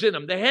 Christ was in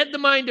them. They had the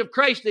mind of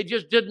Christ. They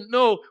just didn't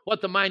know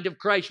what the mind of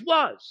Christ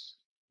was.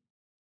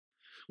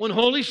 When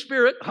Holy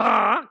Spirit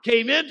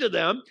came into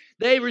them,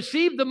 they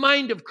received the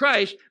mind of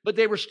Christ, but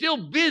they were still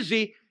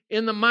busy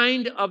in the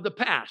mind of the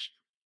past.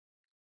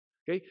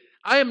 Okay?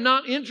 I am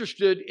not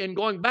interested in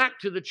going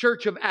back to the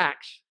church of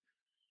Acts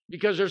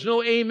because there's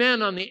no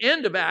amen on the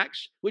end of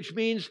Acts, which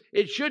means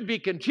it should be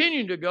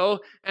continuing to go.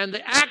 And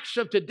the Acts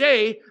of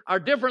today are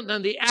different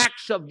than the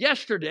Acts of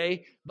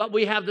yesterday, but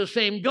we have the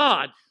same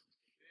God.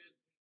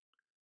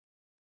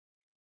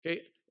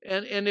 Okay?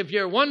 And if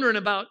you're wondering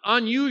about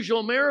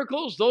unusual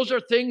miracles, those are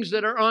things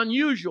that are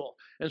unusual.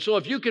 And so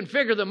if you can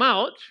figure them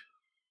out,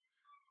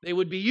 they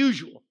would be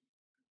usual.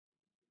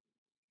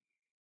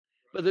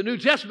 But the New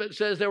Testament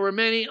says there were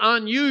many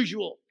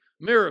unusual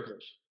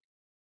miracles.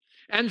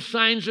 And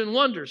signs and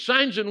wonders.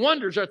 Signs and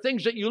wonders are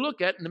things that you look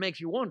at and it makes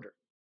you wonder.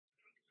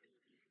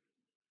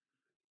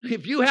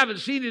 If you haven't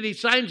seen any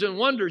signs and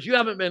wonders, you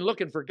haven't been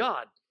looking for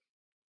God.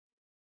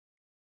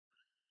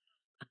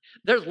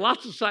 There's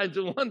lots of signs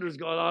and wonders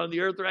going on the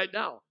earth right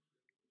now.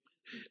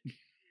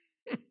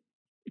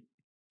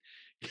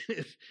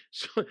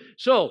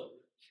 So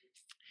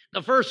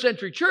the first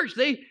century church,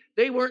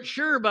 they weren't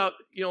sure about,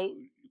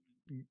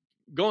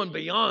 going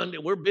beyond.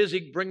 We're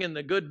busy bringing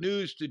the good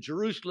news to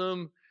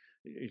Jerusalem,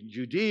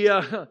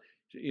 Judea,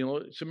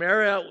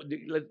 Samaria,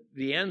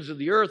 the ends of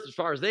the earth, as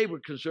far as they were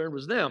concerned,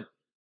 was them.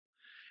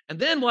 And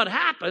then what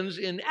happens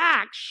in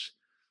Acts,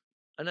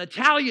 an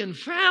Italian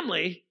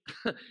family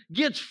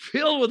gets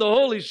filled with the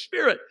Holy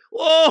Spirit.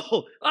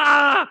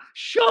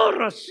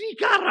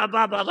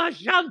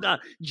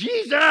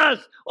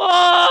 Jesus.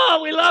 Oh,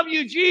 we love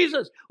you,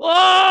 Jesus.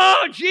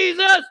 Oh,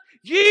 Jesus.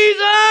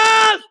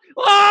 Jesus.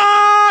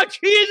 Oh,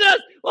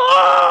 Jesus.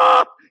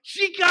 Oh,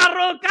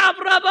 Shikaro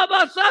Cabra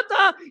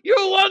Babasata,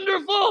 you're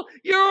wonderful,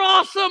 you're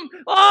awesome.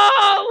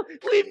 Oh,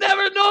 we've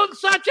never known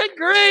such a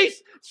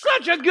grace,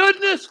 such a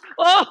goodness.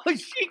 Oh,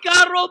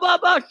 Shikaro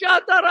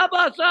Babashata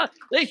Rabasa.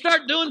 They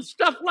start doing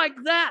stuff like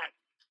that.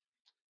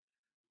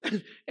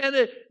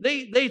 And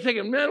they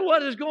thinking, man,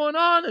 what is going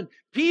on? And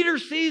Peter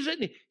sees it,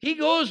 and he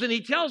goes and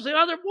he tells the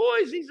other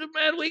boys, he said,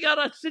 man, we got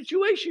a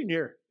situation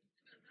here.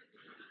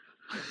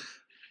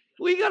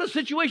 We got a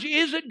situation.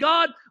 Is it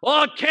God?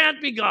 Oh, it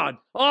can't be God.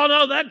 Oh,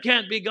 no, that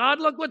can't be God.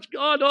 Look what's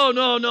God. Oh,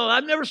 no.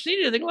 I've never seen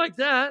anything like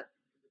that.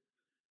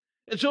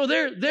 And so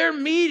they're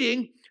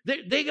meeting.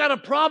 They got a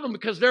problem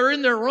because they're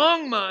in their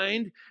wrong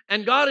mind,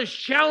 and God is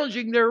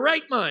challenging their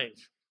right mind.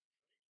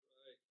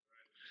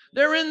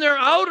 They're in their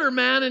outer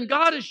man, and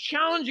God is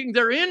challenging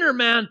their inner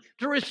man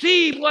to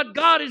receive what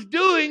God is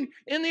doing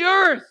in the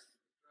earth.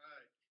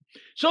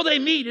 So they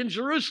meet in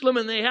Jerusalem,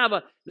 and they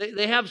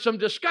have some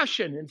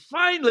discussion. And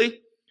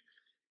finally,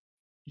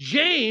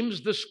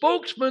 James, the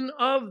spokesman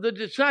of the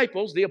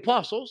disciples, the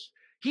apostles,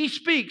 he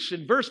speaks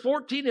in verse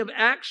 14 of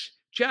Acts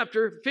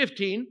chapter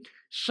 15.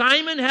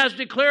 Simon has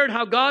declared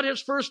how God has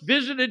first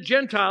visited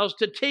Gentiles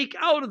to take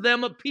out of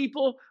them a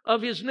people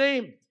of his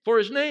name, for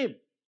his name.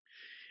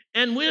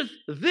 And with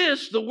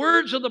this, the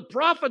words of the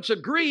prophets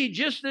agree,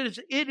 just as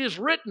it is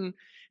written.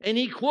 And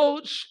he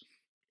quotes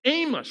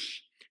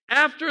Amos.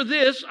 After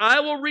this,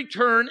 I will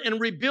return and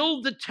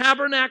rebuild the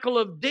tabernacle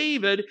of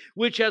David,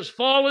 which has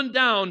fallen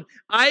down.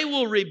 I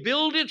will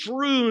rebuild its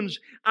ruins.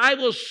 I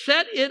will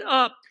set it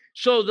up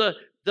so that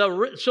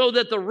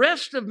the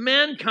rest of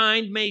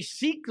mankind may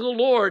seek the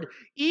Lord,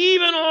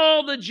 even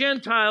all the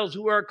Gentiles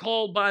who are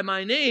called by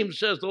my name,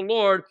 says the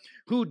Lord,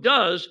 who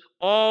does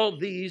all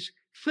these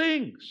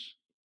things.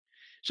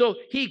 So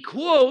he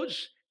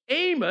quotes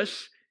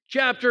Amos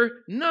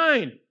chapter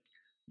 9,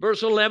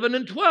 verse 11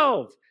 and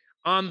 12.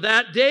 On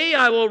that day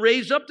I will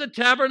raise up the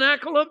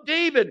tabernacle of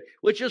David,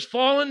 which has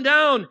fallen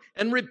down,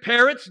 and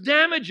repair its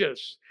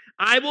damages.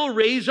 I will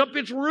raise up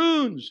its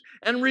ruins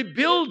and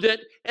rebuild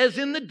it as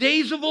in the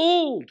days of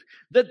old,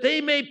 that they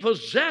may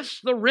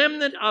possess the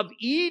remnant of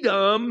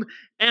Edom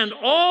and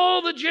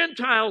all the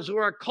Gentiles who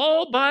are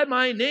called by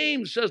my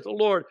name, says the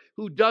Lord,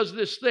 who does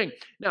this thing.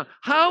 Now,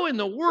 how in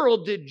the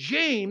world did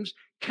James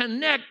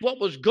connect what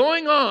was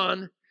going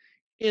on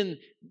in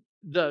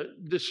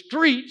the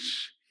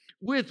streets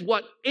with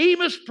what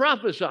Amos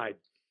prophesied?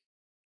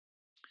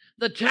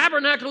 The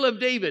tabernacle of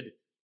David.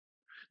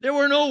 There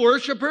were no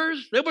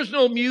worshipers. There was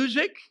no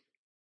music.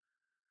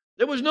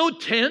 There was no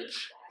tent.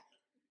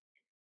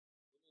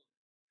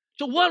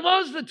 So what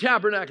was the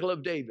tabernacle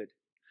of David?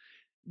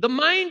 The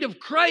mind of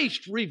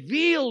Christ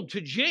revealed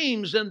to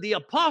James and the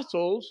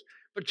apostles,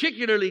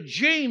 particularly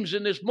James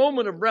in this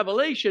moment of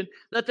revelation,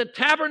 that the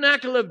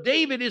tabernacle of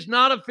David is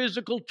not a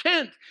physical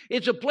tent.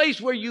 It's a place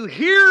where you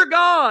hear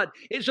God.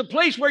 It's a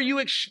place where you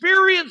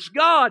experience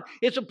God.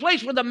 It's a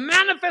place where the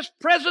manifest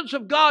presence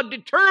of God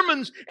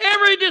determines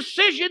every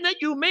decision that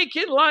you make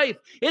in life.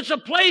 It's a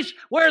place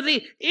where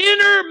the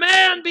inner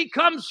man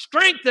becomes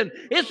strengthened.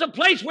 It's a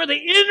place where the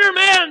inner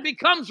man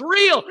becomes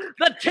real.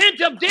 The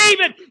tent of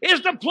David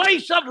is the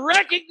place of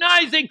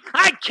recognizing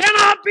I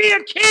cannot be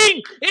a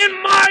king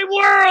in my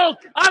world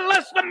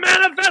unless the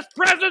manifest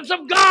presence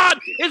of God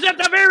is at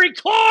the very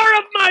core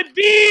of my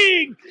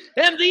being.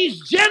 And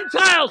these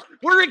Gentiles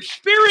were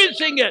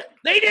experiencing it.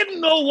 They didn't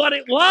know what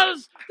it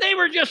was. They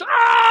were just,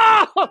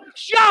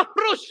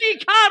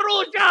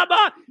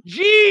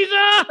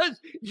 Jesus,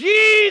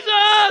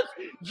 Jesus,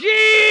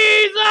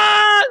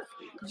 Jesus,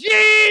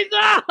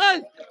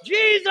 Jesus,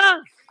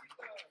 Jesus.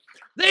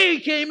 They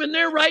came in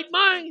their right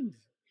mind.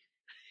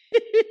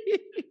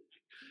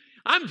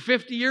 I'm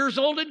 50 years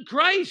old in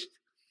Christ.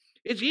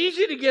 It's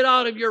easy to get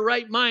out of your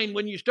right mind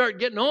when you start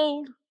getting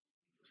old.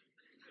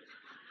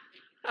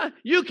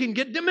 You can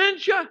get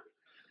dementia.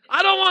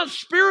 I don't want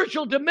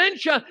spiritual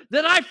dementia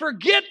that I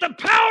forget the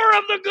power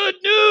of the good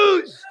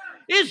news.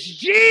 It's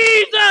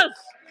Jesus.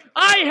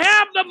 I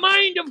have the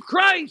mind of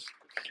Christ.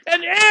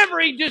 And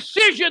every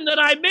decision that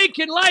I make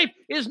in life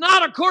is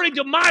not according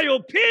to my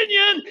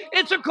opinion.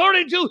 It's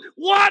according to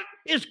what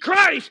is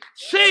Christ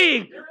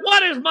saying?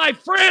 What is my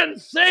friend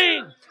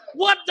saying?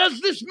 What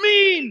does this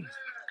mean?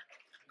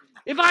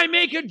 If I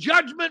make a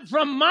judgment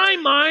from my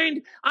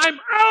mind, I'm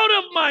out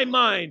of my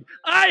mind.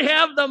 I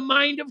have the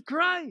mind of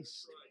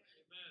Christ.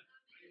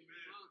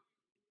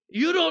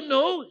 You don't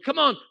know? Come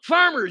on,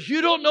 farmers,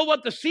 you don't know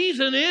what the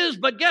season is,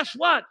 but guess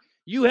what?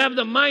 You have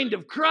the mind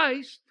of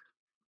Christ.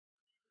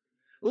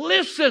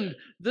 Listen,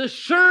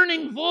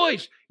 discerning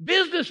voice.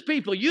 Business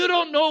people, you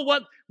don't know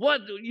what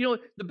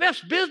the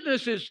best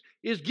business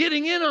is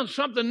getting in on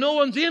something no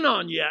one's in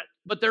on yet,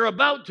 but they're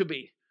about to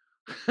be.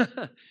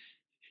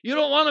 You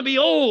don't want to be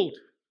old.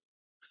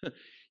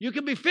 You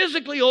can be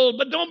physically old,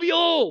 but don't be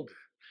old.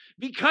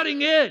 Be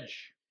cutting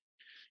edge.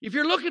 If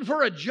you're looking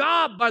for a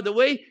job, by the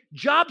way,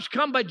 jobs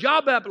come by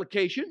job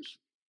applications.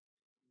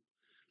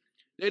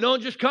 They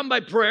don't just come by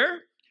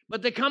prayer,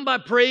 but they come by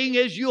praying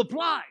as you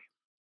apply.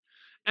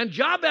 And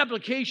job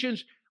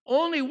applications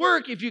only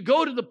work if you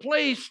go to the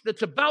place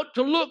that's about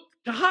to look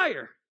to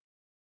hire.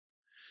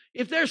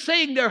 If they're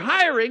saying they're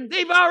hiring,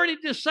 they've already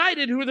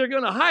decided who they're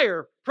going to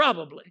hire,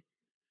 probably.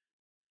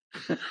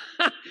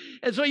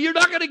 And so you're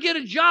not going to get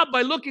a job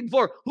by looking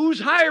for who's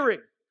hiring.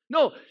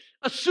 No,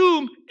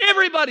 assume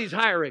everybody's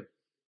hiring.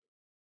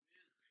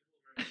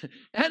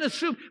 And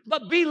assume,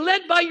 but be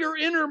led by your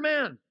inner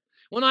man.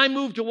 When I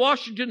moved to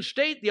Washington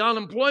State, the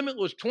unemployment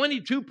was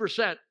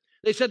 22%.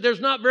 They said there's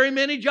not very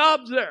many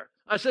jobs there.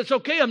 I said, it's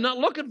okay, I'm not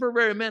looking for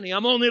very many.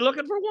 I'm only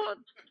looking for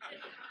one.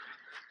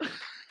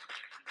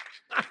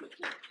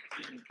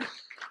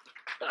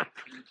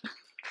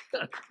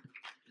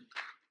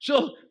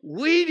 So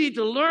we need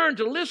to learn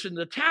to listen.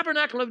 The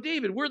tabernacle of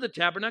David, we're the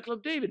tabernacle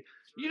of David.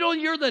 You know,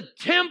 you're the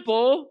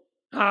temple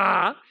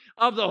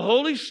of the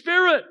Holy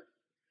Spirit.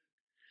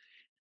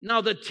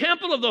 Now, the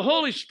temple of the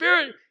Holy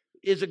Spirit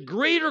is a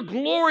greater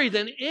glory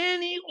than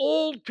any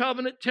old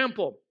covenant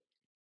temple.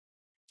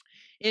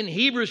 In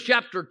Hebrews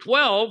chapter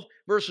 12,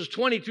 verses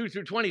 22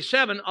 through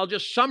 27, I'll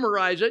just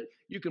summarize it.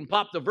 You can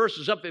pop the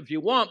verses up if you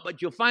want,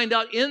 but you'll find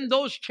out in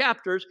those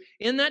chapters,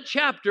 in that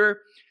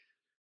chapter,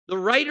 the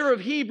writer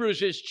of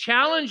Hebrews is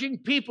challenging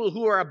people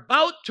who are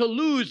about to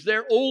lose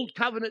their old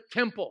covenant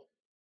temple.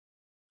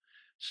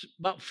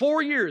 About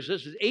 4 years,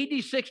 this is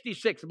AD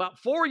 66, about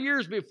 4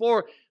 years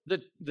before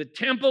the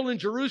temple in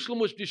Jerusalem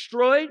was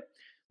destroyed,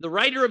 the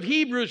writer of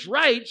Hebrews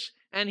writes,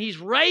 and he's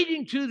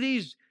writing to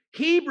these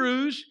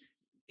Hebrews,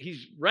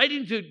 he's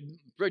writing to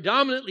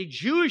predominantly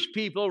Jewish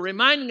people,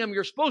 reminding them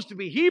you're supposed to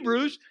be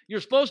Hebrews, you're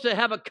supposed to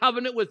have a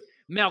covenant with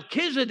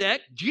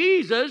Melchizedek,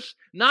 Jesus,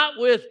 not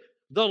with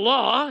the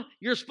law.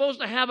 You're supposed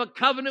to have a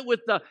covenant with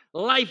the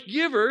life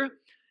giver.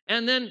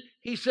 And then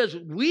he says,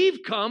 we've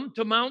come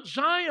to Mount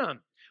Zion.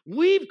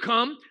 We've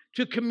come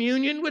to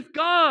communion with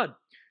God,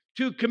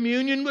 to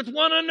communion with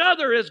one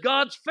another as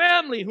God's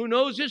family who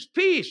knows his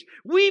peace.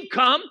 We've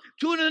come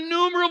to an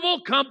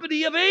innumerable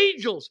company of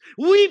angels.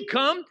 We've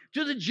come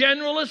to the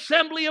general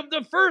assembly of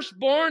the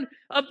firstborn,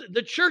 of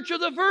the church of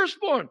the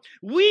firstborn.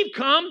 We've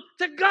come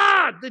to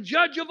God, the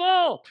judge of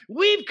all.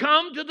 We've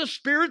come to the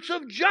spirits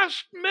of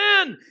just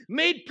men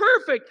made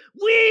perfect.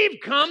 We've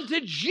come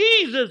to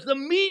Jesus, the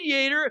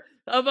mediator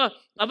of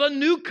a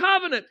new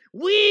covenant.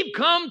 We've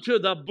come to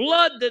the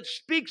blood that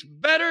speaks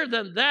better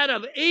than that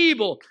of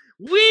Abel.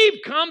 We've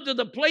come to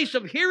the place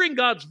of hearing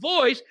God's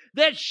voice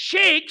that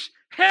shakes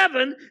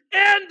heaven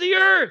and the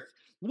earth.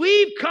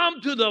 We've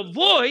come to the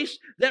voice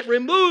that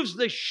removes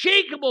the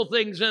shakeable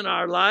things in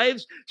our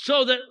lives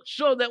so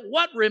that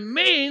what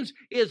remains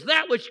is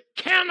that which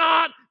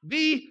cannot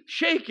be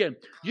shaken.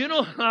 You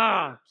know,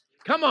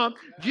 come on.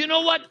 Do you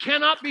know what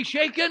cannot be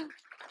shaken?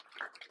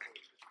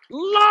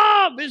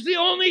 Love is the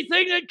only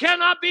thing that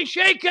cannot be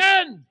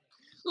shaken.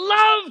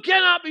 Love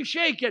cannot be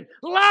shaken.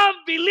 Love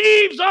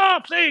believes all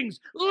things.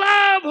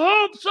 Love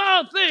hopes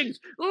all things.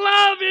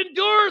 Love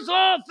endures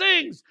all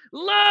things.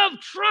 Love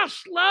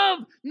trusts. Love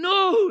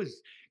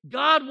knows.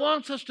 God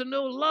wants us to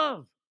know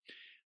love.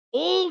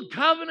 Old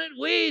covenant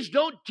ways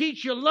don't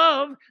teach you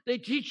love. They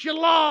teach you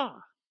law.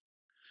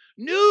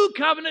 New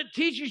covenant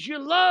teaches you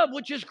love,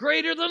 which is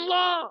greater than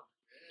law.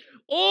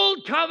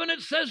 Old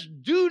covenant says,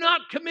 do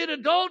not commit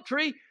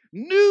adultery.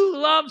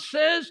 New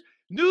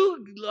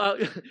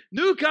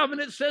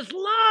covenant says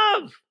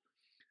love.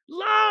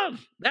 Love.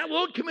 That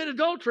won't commit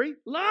adultery.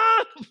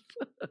 Love.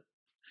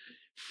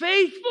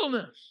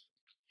 Faithfulness.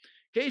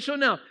 Okay, so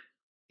now,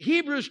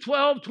 Hebrews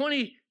 12,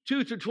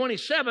 22 through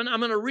 27, I'm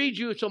going to read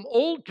you some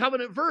old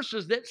covenant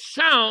verses that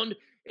sound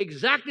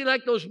exactly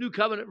like those new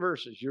covenant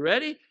verses. You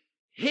ready?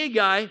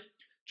 Haggai,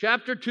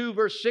 chapter 2,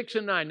 verse 6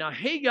 and 9. Now,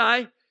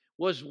 Haggai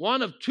was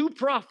one of two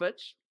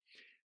prophets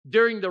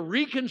during the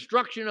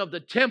reconstruction of the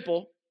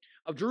temple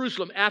of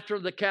Jerusalem after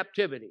the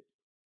captivity.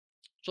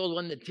 So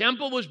when the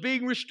temple was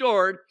being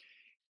restored,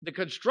 the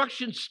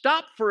construction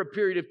stopped for a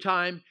period of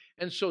time,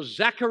 and so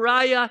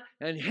Zechariah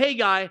and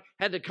Haggai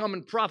had to come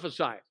and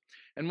prophesy.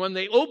 And when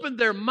they opened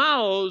their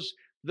mouths,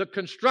 the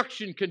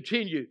construction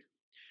continued.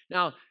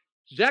 Now,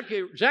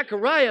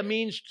 Zechariah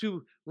means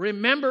to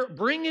remember,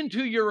 bring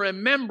into your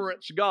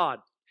remembrance God.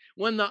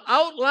 When the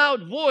out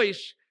loud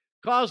voice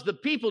caused the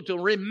people to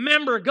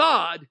remember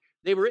God,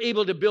 they were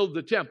able to build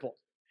the temple.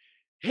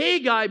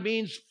 Haggai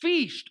means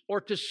feast or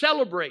to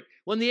celebrate.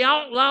 When the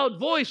out loud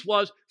voice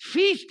was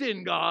feast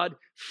in God,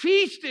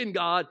 feast in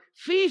God,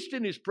 feast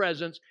in His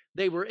presence,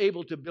 they were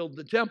able to build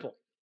the temple.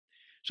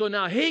 So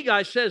now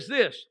Haggai says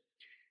this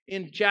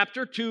in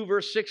chapter 2,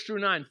 verse 6 through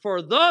 9.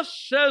 For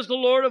thus says the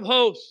Lord of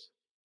hosts,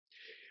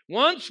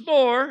 once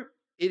more,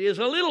 it is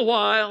a little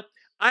while,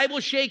 I will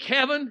shake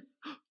heaven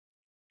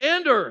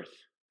and earth.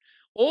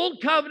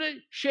 Old covenant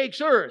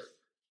shakes earth.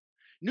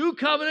 New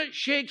covenant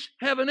shakes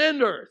heaven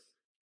and earth.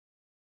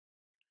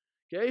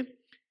 Okay?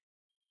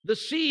 The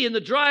sea and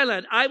the dry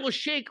land. I will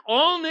shake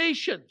all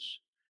nations.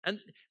 And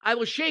I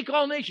will shake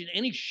all nations.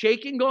 Any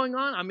shaking going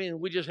on? I mean,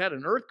 we just had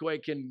an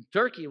earthquake in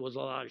Turkey. It was a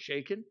lot of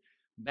shaking.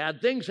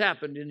 Bad things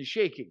happened in the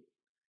shaking.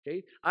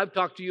 Okay? I've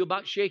talked to you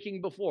about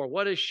shaking before.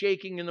 What does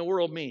shaking in the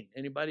world mean?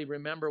 Anybody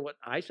remember what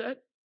I said?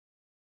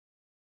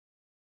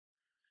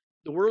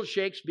 The world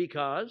shakes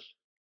because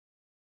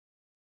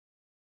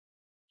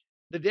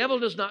the devil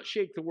does not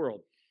shake the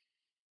world.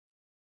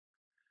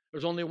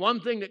 There's only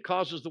one thing that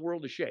causes the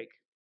world to shake.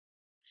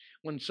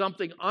 When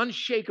something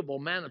unshakable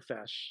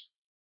manifests,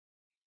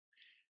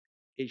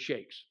 it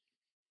shakes.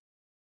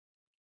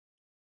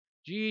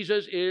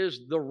 Jesus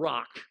is the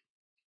rock.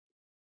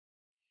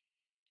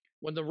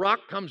 When the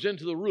rock comes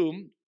into the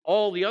room,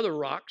 all the other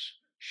rocks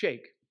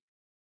shake.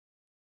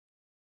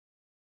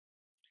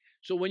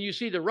 So when you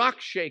see the rock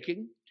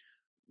shaking,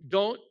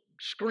 don't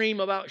scream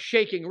about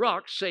shaking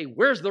rocks. Say,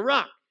 where's the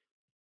rock?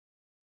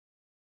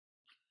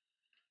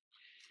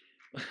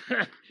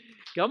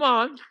 Come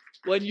on.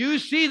 When you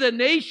see the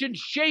nation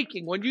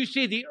shaking, when you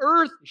see the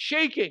earth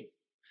shaking,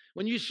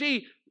 when you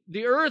see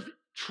the earth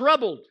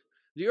troubled,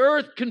 the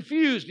earth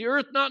confused, the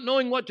earth not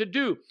knowing what to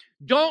do,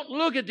 don't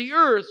look at the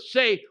earth.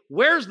 Say,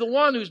 where's the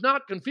one who's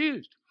not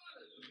confused?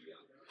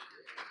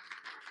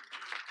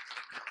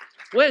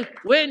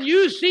 When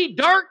you see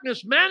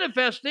darkness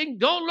manifesting,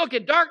 don't look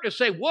at darkness.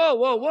 Say, whoa,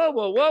 whoa, whoa,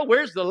 whoa, whoa,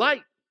 where's the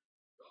light?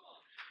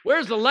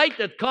 Where's the light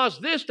that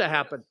caused this to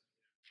happen?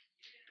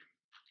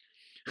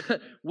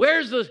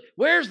 Where's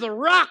the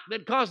rock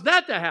that caused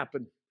that to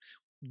happen?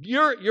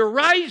 You're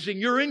rising,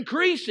 you're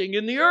increasing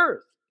in the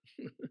earth.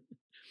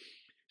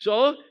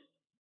 So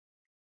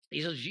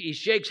he says he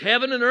shakes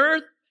heaven and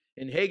earth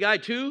in Haggai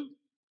 2.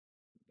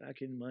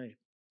 Back in my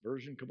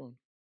version, come on.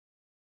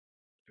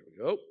 There we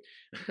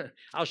go.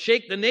 I'll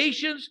shake the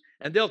nations,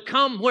 and they'll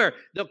come where?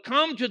 They'll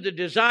come to the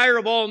desire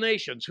of all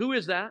nations. Who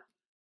is that?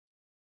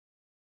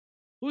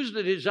 Who's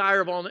the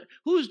desire of all nations?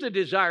 Who's the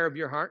desire of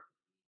your heart?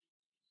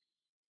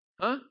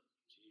 Huh?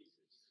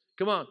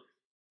 Come on.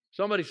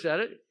 Somebody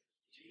said it.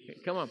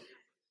 Come on.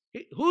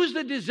 Who's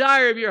the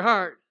desire of your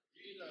heart?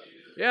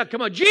 Yeah,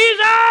 come on.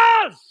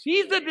 Jesus!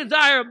 He's the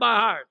desire of my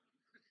heart.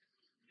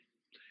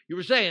 You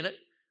were saying it.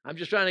 I'm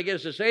just trying to get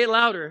us to say it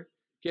louder.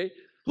 Okay.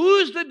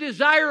 Who's the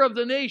desire of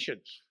the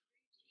nations?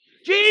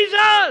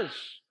 Jesus!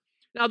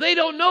 Now, they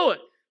don't know it.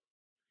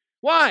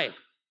 Why?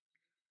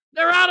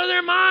 They're out of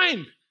their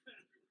mind.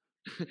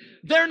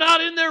 They're not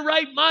in their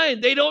right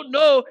mind. They don't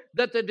know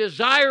that the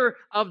desire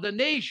of the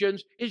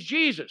nations is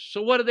Jesus.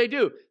 So what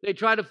do? They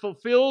try to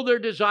fulfill their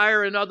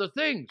desire in other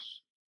things.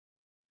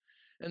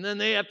 And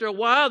then after a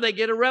while, they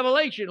get a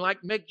revelation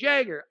like Mick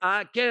Jagger.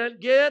 I can't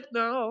get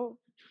no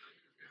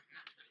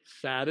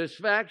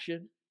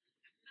satisfaction.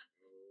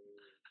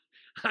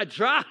 I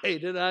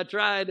tried and I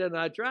tried and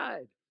I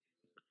tried.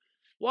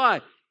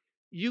 Why?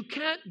 You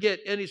can't get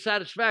any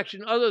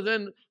satisfaction other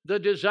than the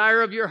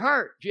desire of your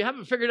heart. If you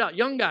haven't figured out,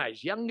 young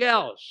guys, young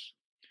gals,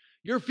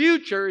 your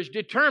future is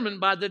determined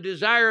by the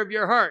desire of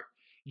your heart.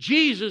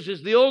 Jesus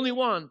is the only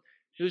one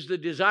who's the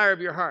desire of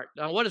your heart.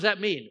 Now, what does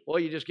that mean? Well,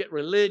 you just get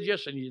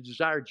religious and you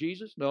desire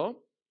Jesus? No.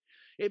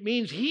 It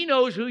means he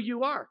knows who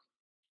you are.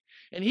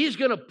 And he's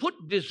going to put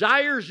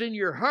desires in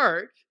your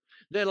heart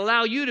that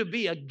allow you to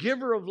be a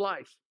giver of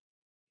life.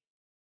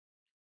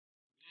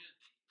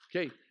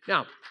 Okay,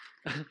 now,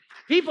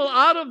 people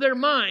out of their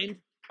mind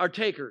are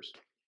takers.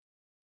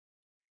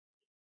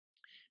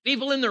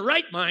 People in their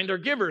right mind are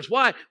givers.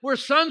 Why? We're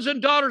sons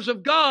and daughters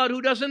of God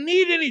who doesn't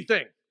need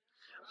anything.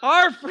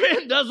 Our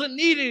friend doesn't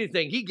need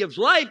anything. He gives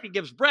life, he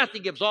gives breath, he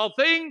gives all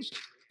things.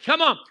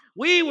 Come on.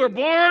 We were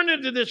born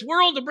into this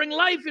world to bring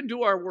life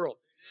into our world.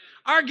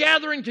 Our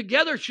gathering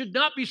together should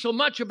not be so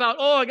much about,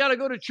 oh, I got to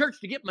go to church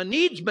to get my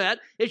needs met.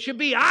 It should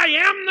be, I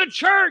am the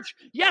church.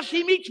 Yes,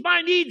 he meets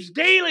my needs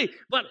daily,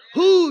 but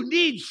who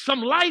needs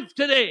some life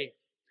today?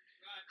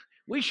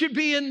 We should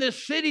be in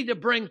this city to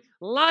bring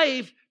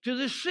life to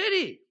the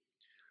city.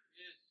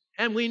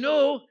 And we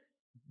know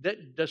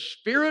that the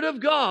Spirit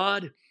of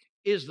God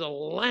is the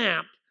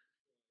lamp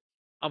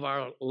of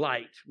our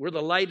light. We're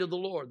the light of the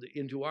Lord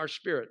into our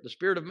spirit. The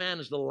spirit of man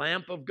is the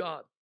lamp of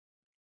God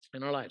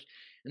in our lives.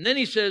 And then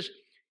he says,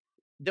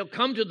 they'll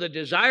come to the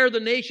desire of the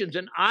nations,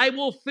 and I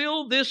will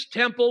fill this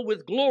temple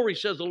with glory,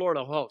 says the Lord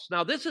of hosts.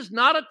 Now, this is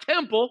not a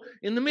temple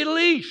in the Middle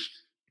East.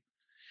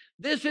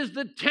 This is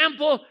the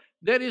temple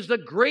that is the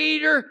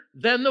greater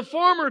than the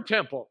former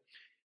temple.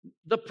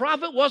 The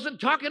prophet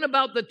wasn't talking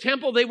about the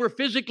temple they were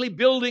physically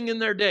building in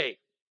their day.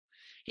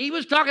 He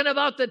was talking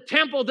about the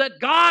temple that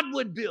God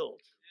would build.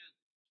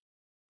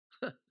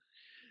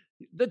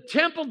 The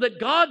temple that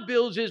God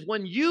builds is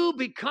when you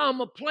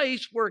become a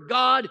place where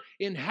God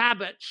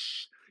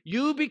inhabits.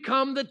 You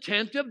become the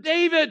tent of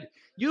David.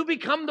 You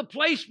become the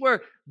place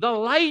where the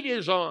light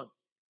is on.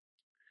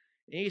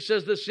 And he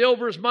says, the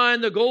silver is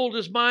mine, the gold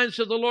is mine,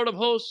 says the Lord of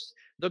hosts.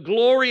 The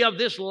glory of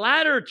this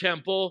latter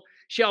temple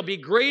shall be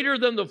greater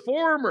than the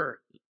former,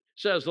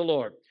 says the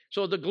Lord.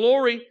 So the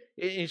glory,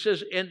 he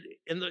says, and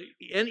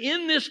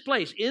in this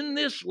place, in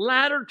this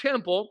latter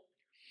temple,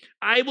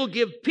 I will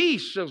give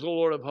peace, says the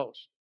Lord of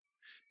hosts.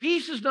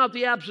 Peace is not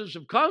the absence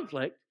of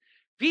conflict.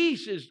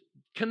 Peace is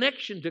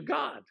connection to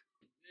God.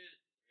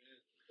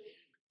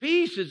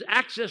 Peace is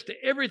access to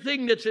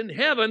everything that's in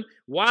heaven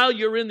while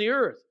you're in the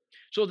earth.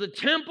 So the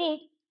temple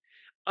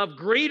of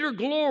greater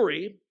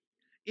glory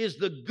is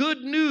the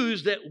good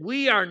news that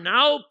we are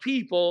now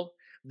people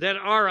that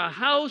are a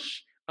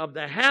house of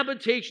the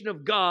habitation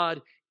of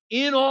God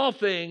in all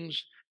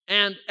things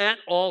and at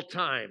all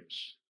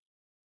times.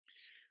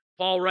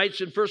 Paul writes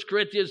in 1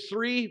 Corinthians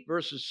 3,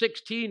 verses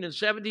 16 and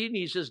 17,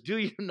 he says, do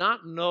you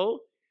not know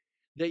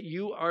that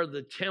you are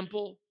the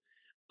temple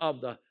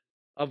of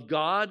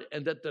God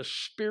and that the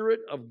Spirit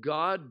of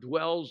God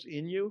dwells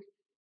in you?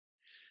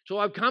 So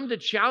I've come to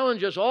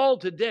challenge us all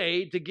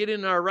today to get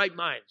in our right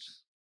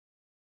minds,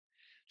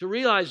 to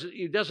realize that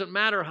it doesn't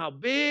matter how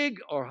big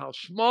or how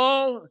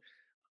small,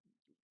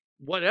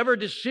 whatever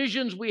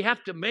decisions we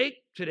have to make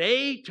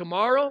today,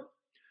 tomorrow,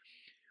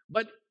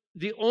 but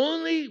the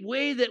only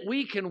way that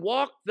we can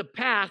walk the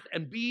path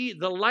and be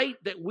the light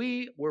that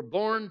we were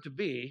born to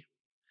be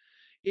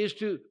is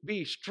to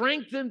be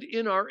strengthened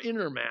in our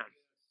inner man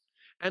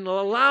and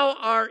allow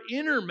our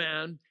inner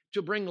man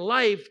to bring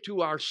life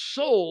to our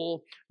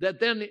soul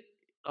that then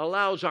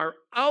allows our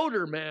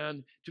outer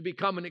man to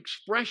become an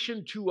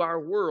expression to our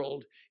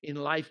world in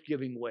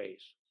life-giving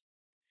ways.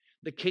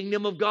 The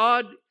kingdom of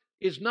God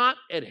is not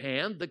at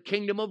hand. The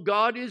kingdom of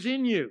God is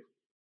in you.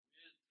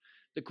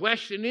 The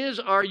question is,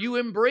 are you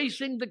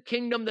embracing the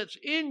kingdom that's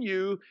in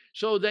you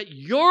so that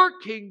your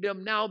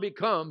kingdom now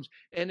becomes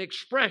an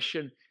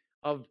expression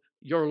of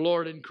your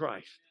Lord in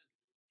Christ?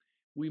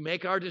 We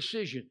make our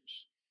decisions.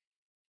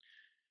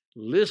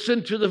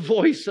 Listen to the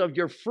voice of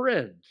your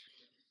friend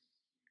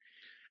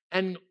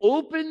and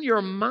open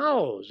your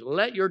mouths.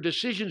 Let your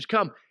decisions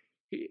come.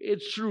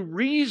 It's through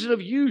reason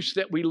of use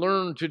that we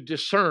learn to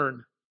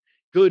discern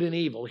good and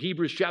evil.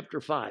 Hebrews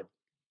chapter 5.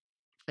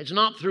 It's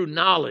not through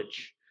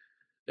knowledge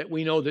that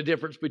we know the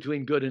difference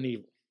between good and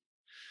evil.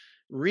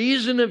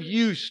 Reason of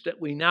use that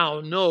we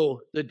now know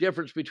the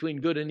difference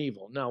between good and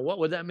evil. Now, what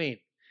would that mean?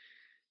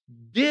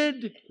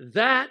 Did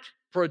that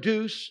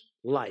produce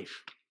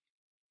life?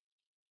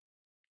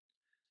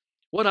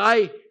 What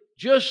I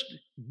just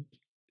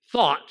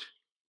thought,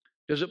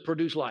 does it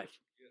produce life?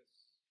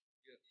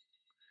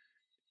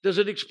 Does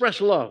it express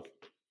love?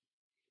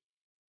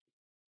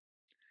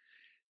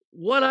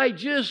 The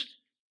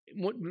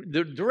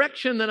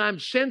direction that I'm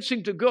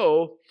sensing to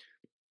go,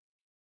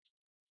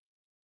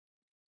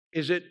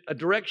 is it a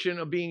direction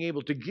of being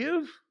able to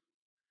give?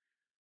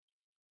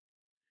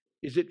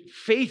 Is it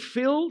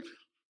faith-filled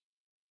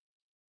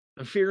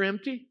and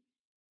fear-empty?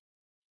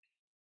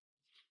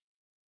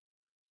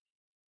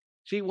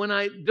 See, when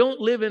I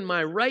don't live in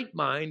my right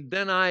mind,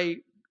 then I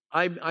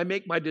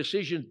make my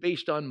decisions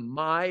based on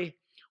my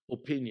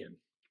opinion.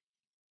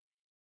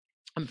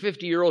 I'm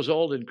 50 years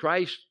old in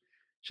Christ,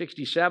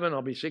 67.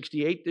 I'll be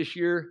 68 this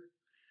year.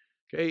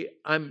 Okay,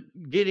 I'm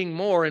getting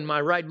more in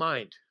my right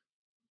mind.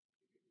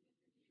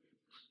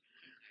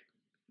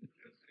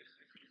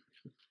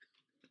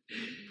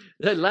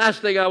 The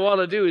last thing I want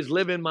to do is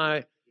live in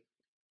my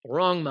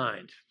wrong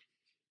mind.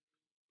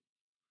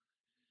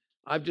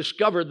 I've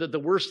discovered that the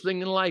worst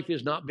thing in life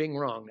is not being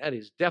wrong. That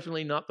is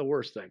definitely not the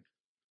worst thing.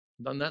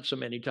 I've done that so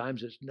many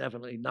times, it's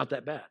definitely not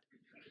that bad.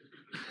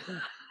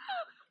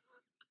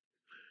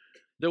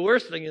 The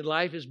worst thing in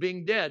life is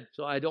being dead,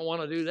 so I don't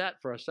want to do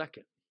that for a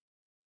second.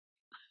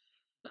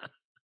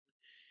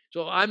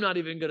 So I'm not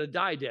even going to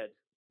die dead.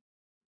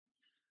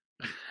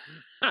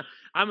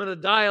 I'm going to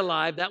die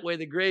alive. That way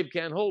the grave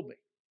can't hold me.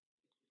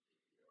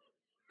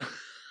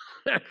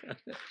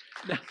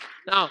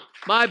 Now,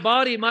 my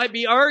body might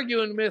be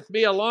arguing with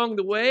me along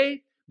the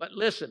way, but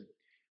listen,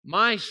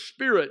 my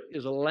spirit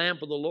is a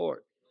lamp of the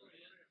Lord.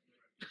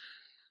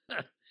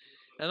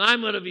 And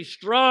I'm going to be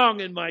strong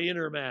in my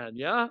inner man,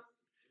 yeah?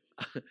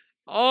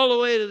 All the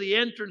way to the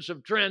entrance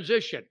of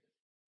transition.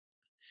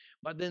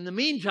 But in the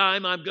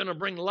meantime, I'm going to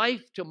bring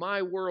life to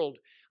my world.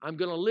 I'm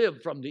going to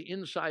live from the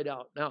inside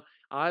out. Now,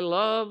 I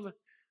love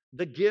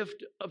the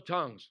gift of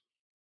tongues.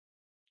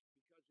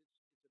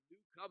 Because it's a new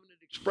covenant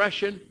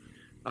expression.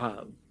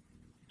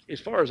 As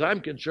far as I'm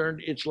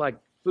concerned, it's like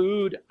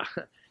food.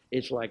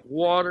 It's like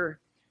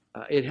water.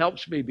 It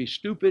helps me be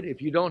stupid.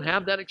 If you don't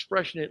have that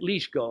expression, at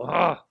least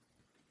go,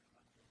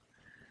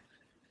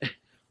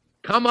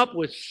 Come up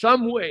with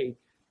some way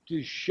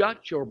to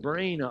shut your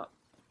brain up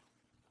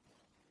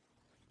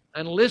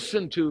and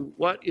listen to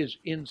what is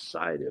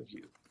inside of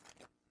you.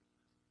 It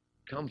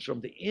comes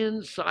from the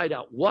inside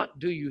out. What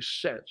do you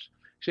sense?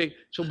 See,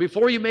 so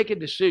before you make a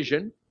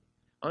decision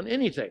on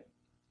anything,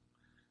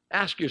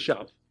 ask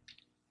yourself,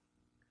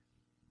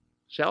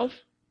 self,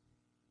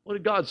 what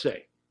did God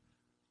say?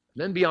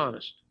 And then be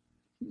honest.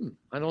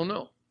 I don't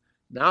know.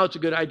 Now it's a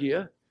good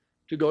idea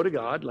to go to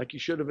God like you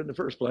should have in the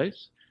first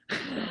place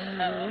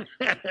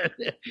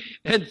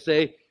and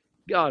say,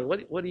 God,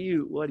 what do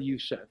you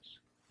sense?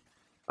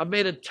 I've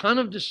made a ton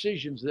of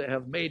decisions that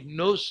have made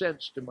no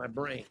sense to my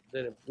brain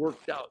that have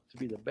worked out to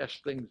be the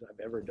best things I've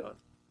ever done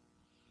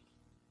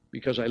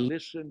because I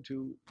listened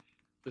to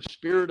the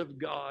Spirit of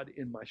God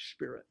in my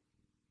spirit.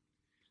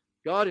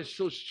 God is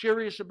so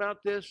serious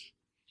about this.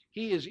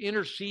 He is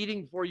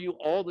interceding for you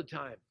all the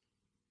time.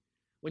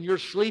 When you're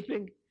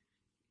sleeping,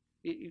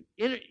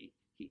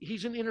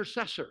 he's an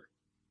intercessor.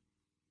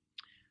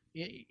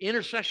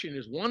 Intercession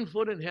is 1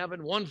 foot in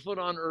heaven, 1 foot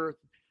on earth.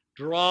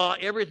 Draw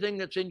everything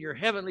that's in your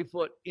heavenly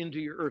foot into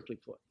your earthly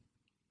foot.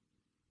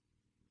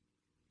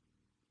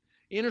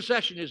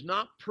 Intercession is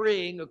not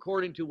praying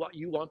according to what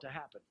you want to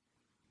happen.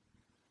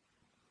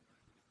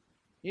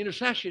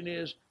 Intercession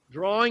is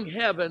drawing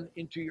heaven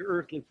into your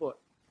earthly foot.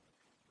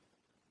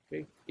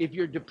 Okay? If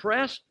you're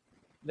depressed,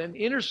 then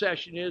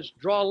intercession is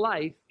draw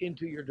life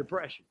into your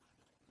depression.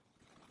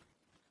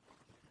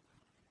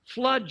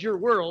 Flood your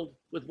world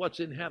with what's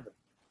in heaven.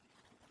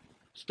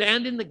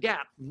 Stand in the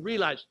gap and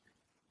realize,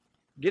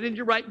 get in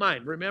your right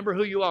mind. Remember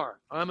who you are.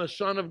 I'm a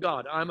son of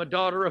God. I'm a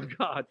daughter of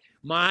God.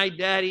 My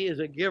daddy is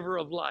a giver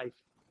of life.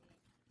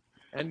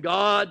 And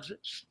God's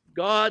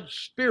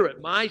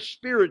spirit, my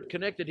spirit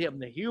connected him.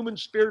 The human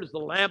spirit is the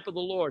lamp of the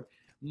Lord.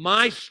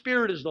 My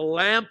spirit is the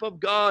lamp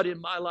of God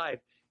in my life.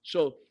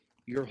 So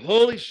your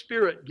Holy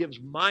Spirit gives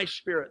my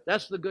spirit.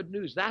 That's the good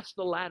news. That's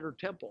the latter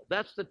temple.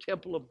 That's the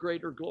temple of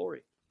greater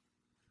glory.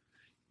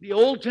 The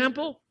old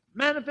temple,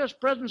 manifest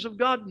presence of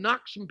God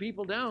knocked some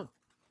people down.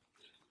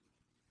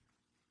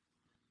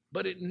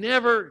 But it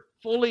never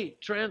fully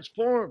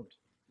transformed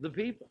the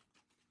people.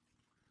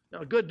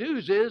 Now, good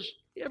news is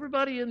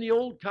everybody in the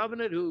old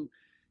covenant who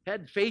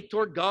had faith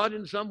toward God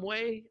in some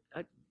way,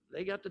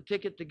 they got the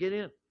ticket to get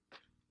in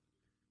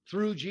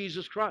through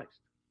Jesus Christ.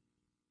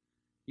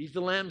 He's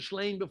the lamb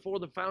slain before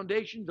the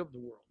foundations of the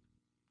world.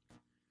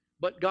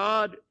 But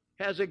God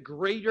has a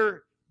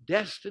greater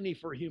destiny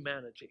for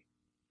humanity.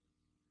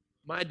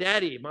 My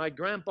daddy, my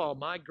grandpa,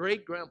 my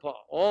great-grandpa,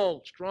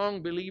 all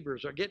strong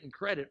believers are getting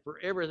credit for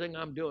everything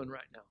I'm doing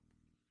right now.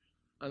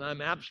 And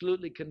I'm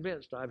absolutely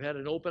convinced. I've had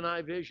an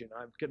open-eye vision.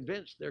 I'm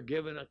convinced they're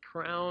giving a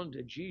crown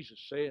to Jesus,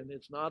 saying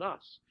it's not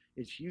us,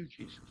 it's you,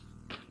 Jesus.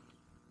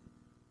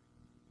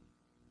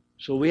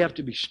 So we have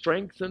to be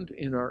strengthened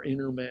in our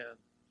inner man.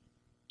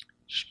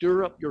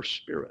 Stir up your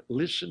spirit.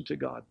 Listen to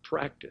God.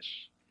 Practice.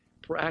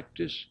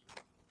 Practice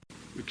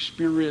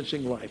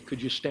experiencing life.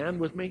 Could you stand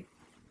with me?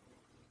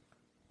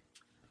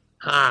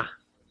 All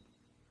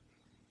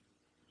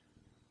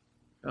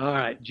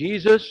right.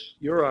 Jesus,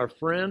 you're our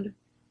friend.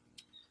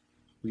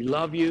 We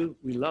love you.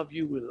 We love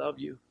you. We love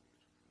you.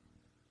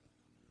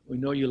 We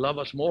know you love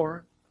us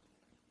more.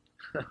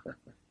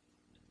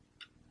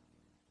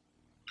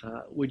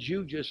 Would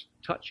you just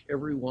touch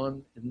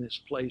everyone in this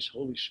place,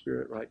 Holy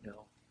Spirit, right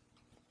now?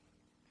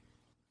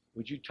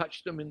 Would you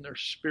touch them in their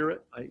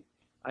spirit?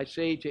 I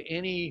say to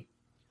any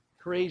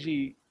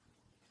crazy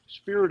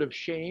spirit of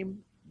shame,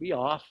 be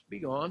off, be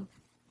gone.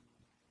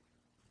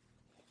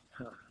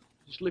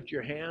 Just lift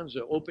your hands,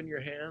 open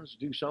your hands,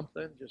 do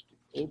something. Just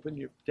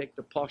take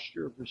the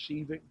posture of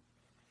receiving.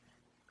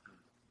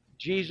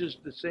 Jesus,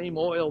 the same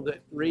oil that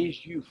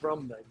raised you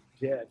from the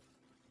dead,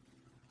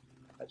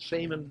 that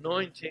same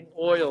anointing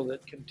oil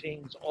that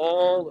contains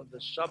all of the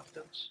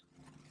substance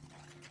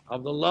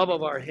of the love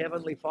of our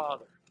Heavenly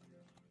Father,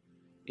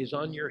 is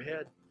on your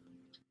head.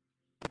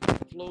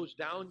 It flows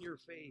down your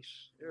face.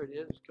 There it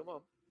is. Come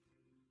on.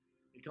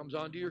 It comes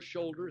onto your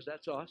shoulders.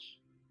 That's us.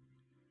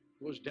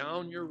 It goes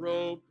down your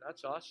robe.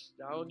 That's us.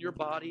 Down your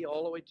body,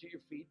 all the way to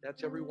your feet.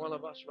 That's every one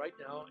of us right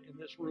now in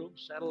this room.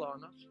 Settle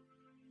on us.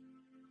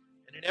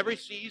 And in every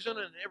season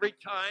and every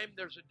time,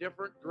 there's a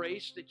different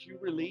grace that you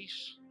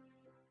release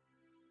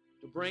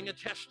to bring a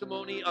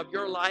testimony of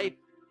your life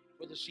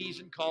for the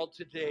season called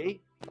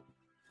today.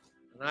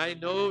 And I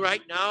know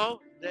right now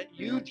that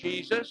you,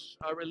 Jesus,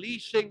 are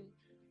releasing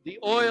the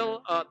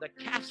oil, the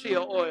cassia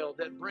oil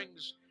that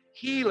brings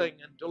healing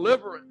and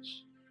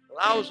deliverance,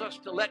 allows us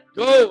to let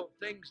go of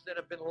things that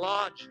have been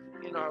lodged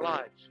in our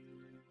lives.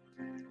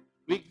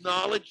 We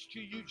acknowledge to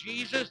you,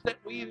 Jesus, that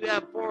we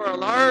have for a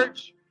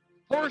large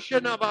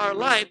portion of our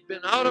life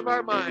been out of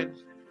our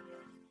minds.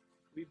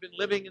 We've been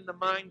living in the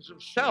minds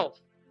of self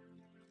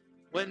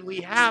when we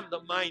have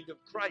the mind of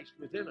Christ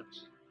within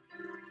us.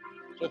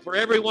 So for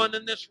everyone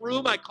in this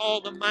room, I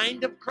call the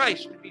mind of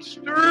Christ to be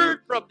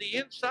stirred from the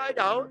inside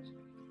out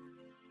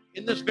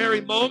in this very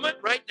moment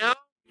right now.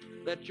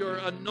 Let your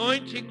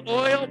anointing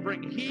oil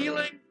bring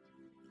healing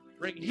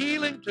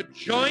to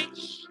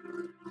joints,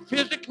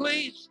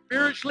 physically,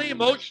 spiritually,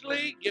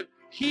 emotionally. Give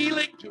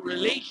healing to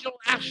relational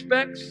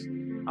aspects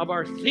of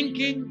our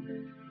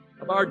thinking,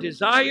 of our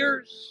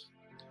desires.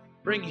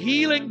 Bring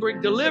healing,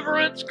 bring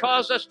deliverance,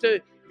 cause us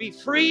to be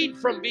freed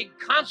from being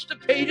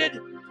constipated,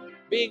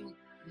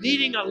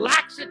 needing a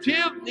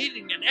laxative,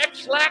 needing an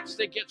X-Lax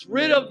that gets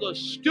rid of the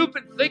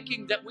stupid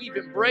thinking that we've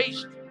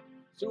embraced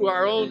through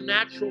our own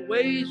natural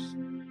ways.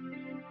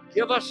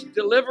 Give us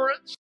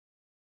deliverance.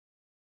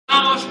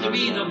 Allow us to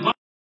be the body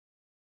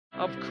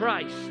of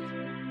Christ.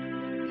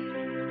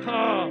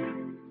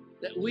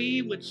 That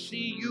we would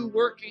see you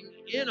working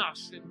in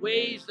us in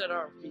ways that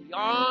are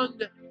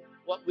beyond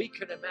what we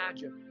can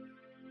imagine.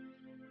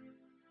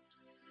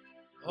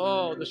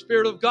 The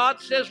Spirit of God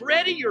says,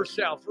 ready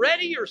yourself.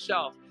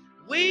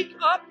 Wake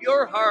up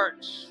your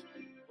hearts.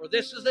 For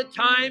this is the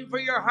time for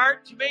your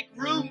heart to make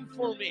room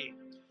for me.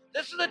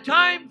 This is the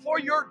time for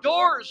your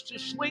doors to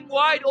swing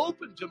wide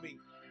open to me.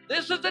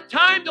 This is the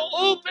time to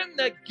open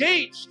the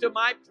gates to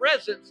my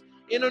presence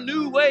in a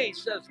new way,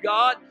 says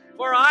God.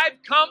 For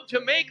I've come to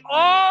make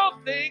all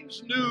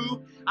things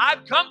new.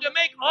 I've come to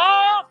make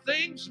all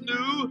things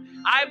new.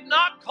 I've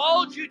not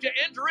called you to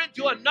enter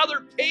into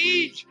another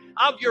page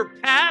of your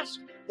past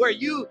where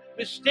you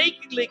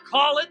mistakenly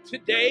call it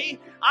today.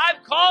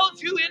 I've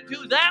called you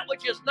into that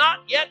which has not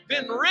yet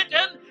been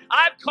written.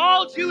 I've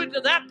called you into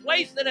that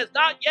place that has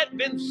not yet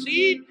been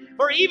seen.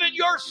 For even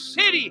your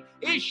city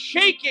is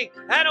shaking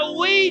and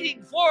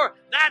awaiting for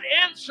that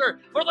answer,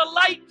 for the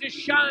light to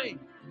shine.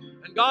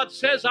 And God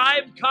says,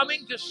 I'm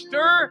coming to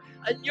stir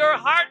in your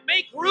heart.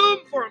 Make room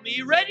for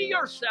me. Ready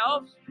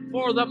yourself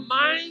for the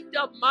mind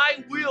of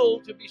my will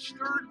to be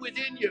stirred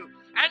within you.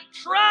 And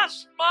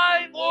trust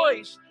my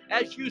voice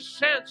as you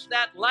sense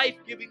that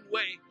life-giving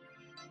way.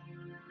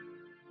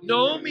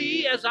 Know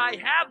me as I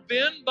have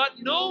been, but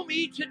know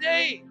me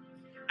today.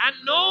 And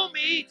know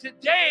me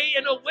today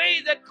in a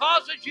way that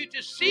causes you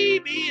to see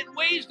me in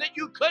ways that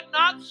you could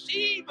not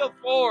see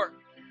before.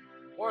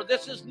 For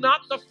this is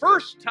not the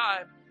first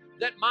time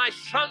that my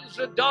sons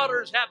and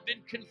daughters have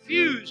been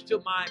confused to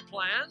my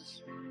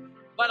plans,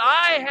 but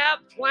I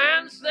have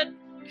plans that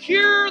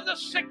cure the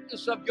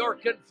sickness of your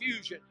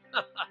confusion.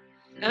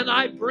 And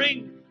I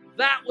bring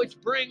that which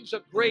brings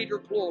a greater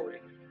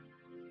glory.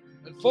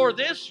 And for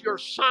this, your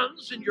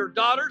sons and your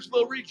daughters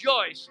will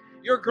rejoice.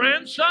 Your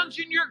grandsons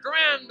and your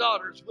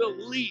granddaughters will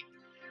leap.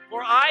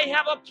 For I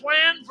have a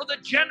plan for the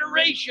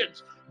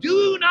generations.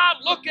 Do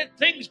not look at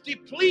things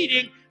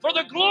depleting, for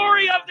the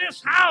glory of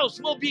this house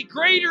will be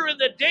greater in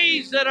the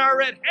days that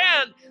are at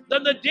hand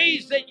than the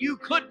days that you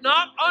could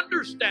not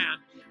understand.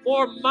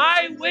 For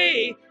my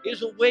way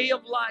is a way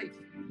of life.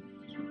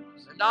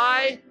 And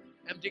I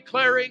am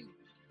declaring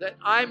that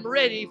I'm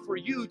ready for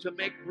you to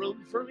make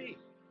room for me.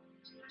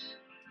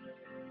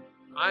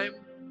 I'm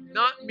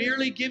not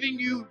merely giving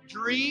you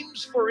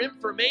dreams for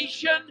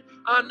information.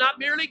 I'm not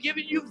merely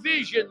giving you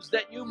visions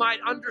that you might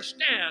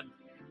understand.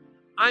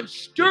 I'm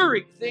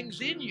stirring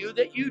things in you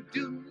that you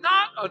do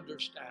not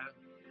understand,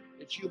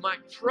 that you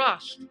might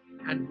trust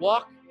and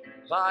walk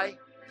by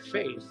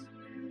faith.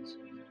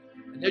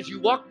 And as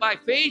you walk by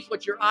faith,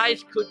 what your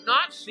eyes could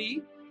not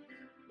see,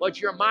 what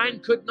your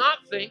mind could not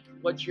think,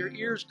 what your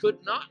ears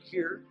could not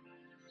hear,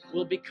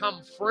 will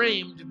become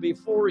framed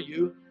before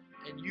you,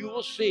 and you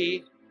will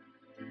see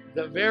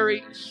the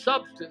very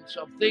substance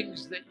of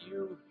things that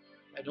you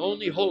had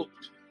only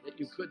hoped that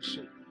you could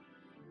see.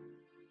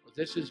 But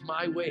this is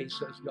my way,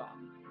 says God.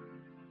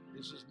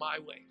 This is my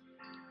way.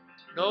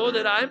 Know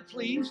that I'm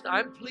pleased.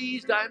 I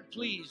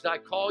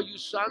call you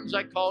sons.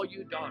 I call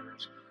you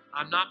daughters.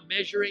 I'm not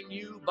measuring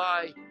you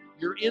by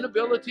your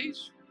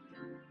inabilities.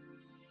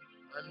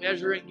 I'm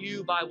measuring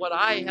you by what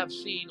I have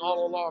seen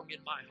all along in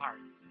my heart.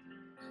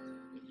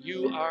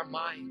 You are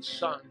my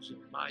sons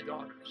and my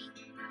daughters.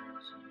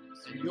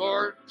 And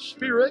your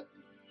spirit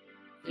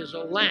is a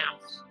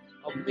lamp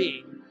of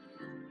me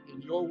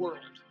in your world,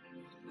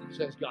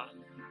 says God.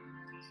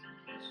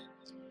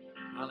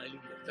 Hallelujah.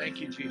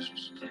 Thank you,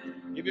 Jesus.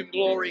 Give him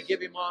glory,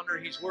 give him honor.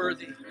 He's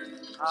worthy.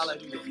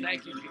 Hallelujah.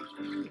 Thank you,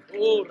 Jesus.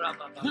 Oh,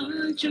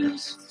 I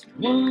just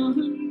want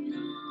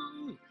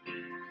you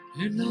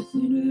and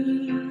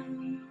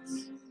nothing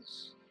else.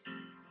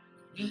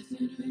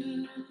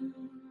 Nothing else.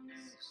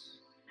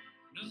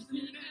 Nothing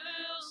else.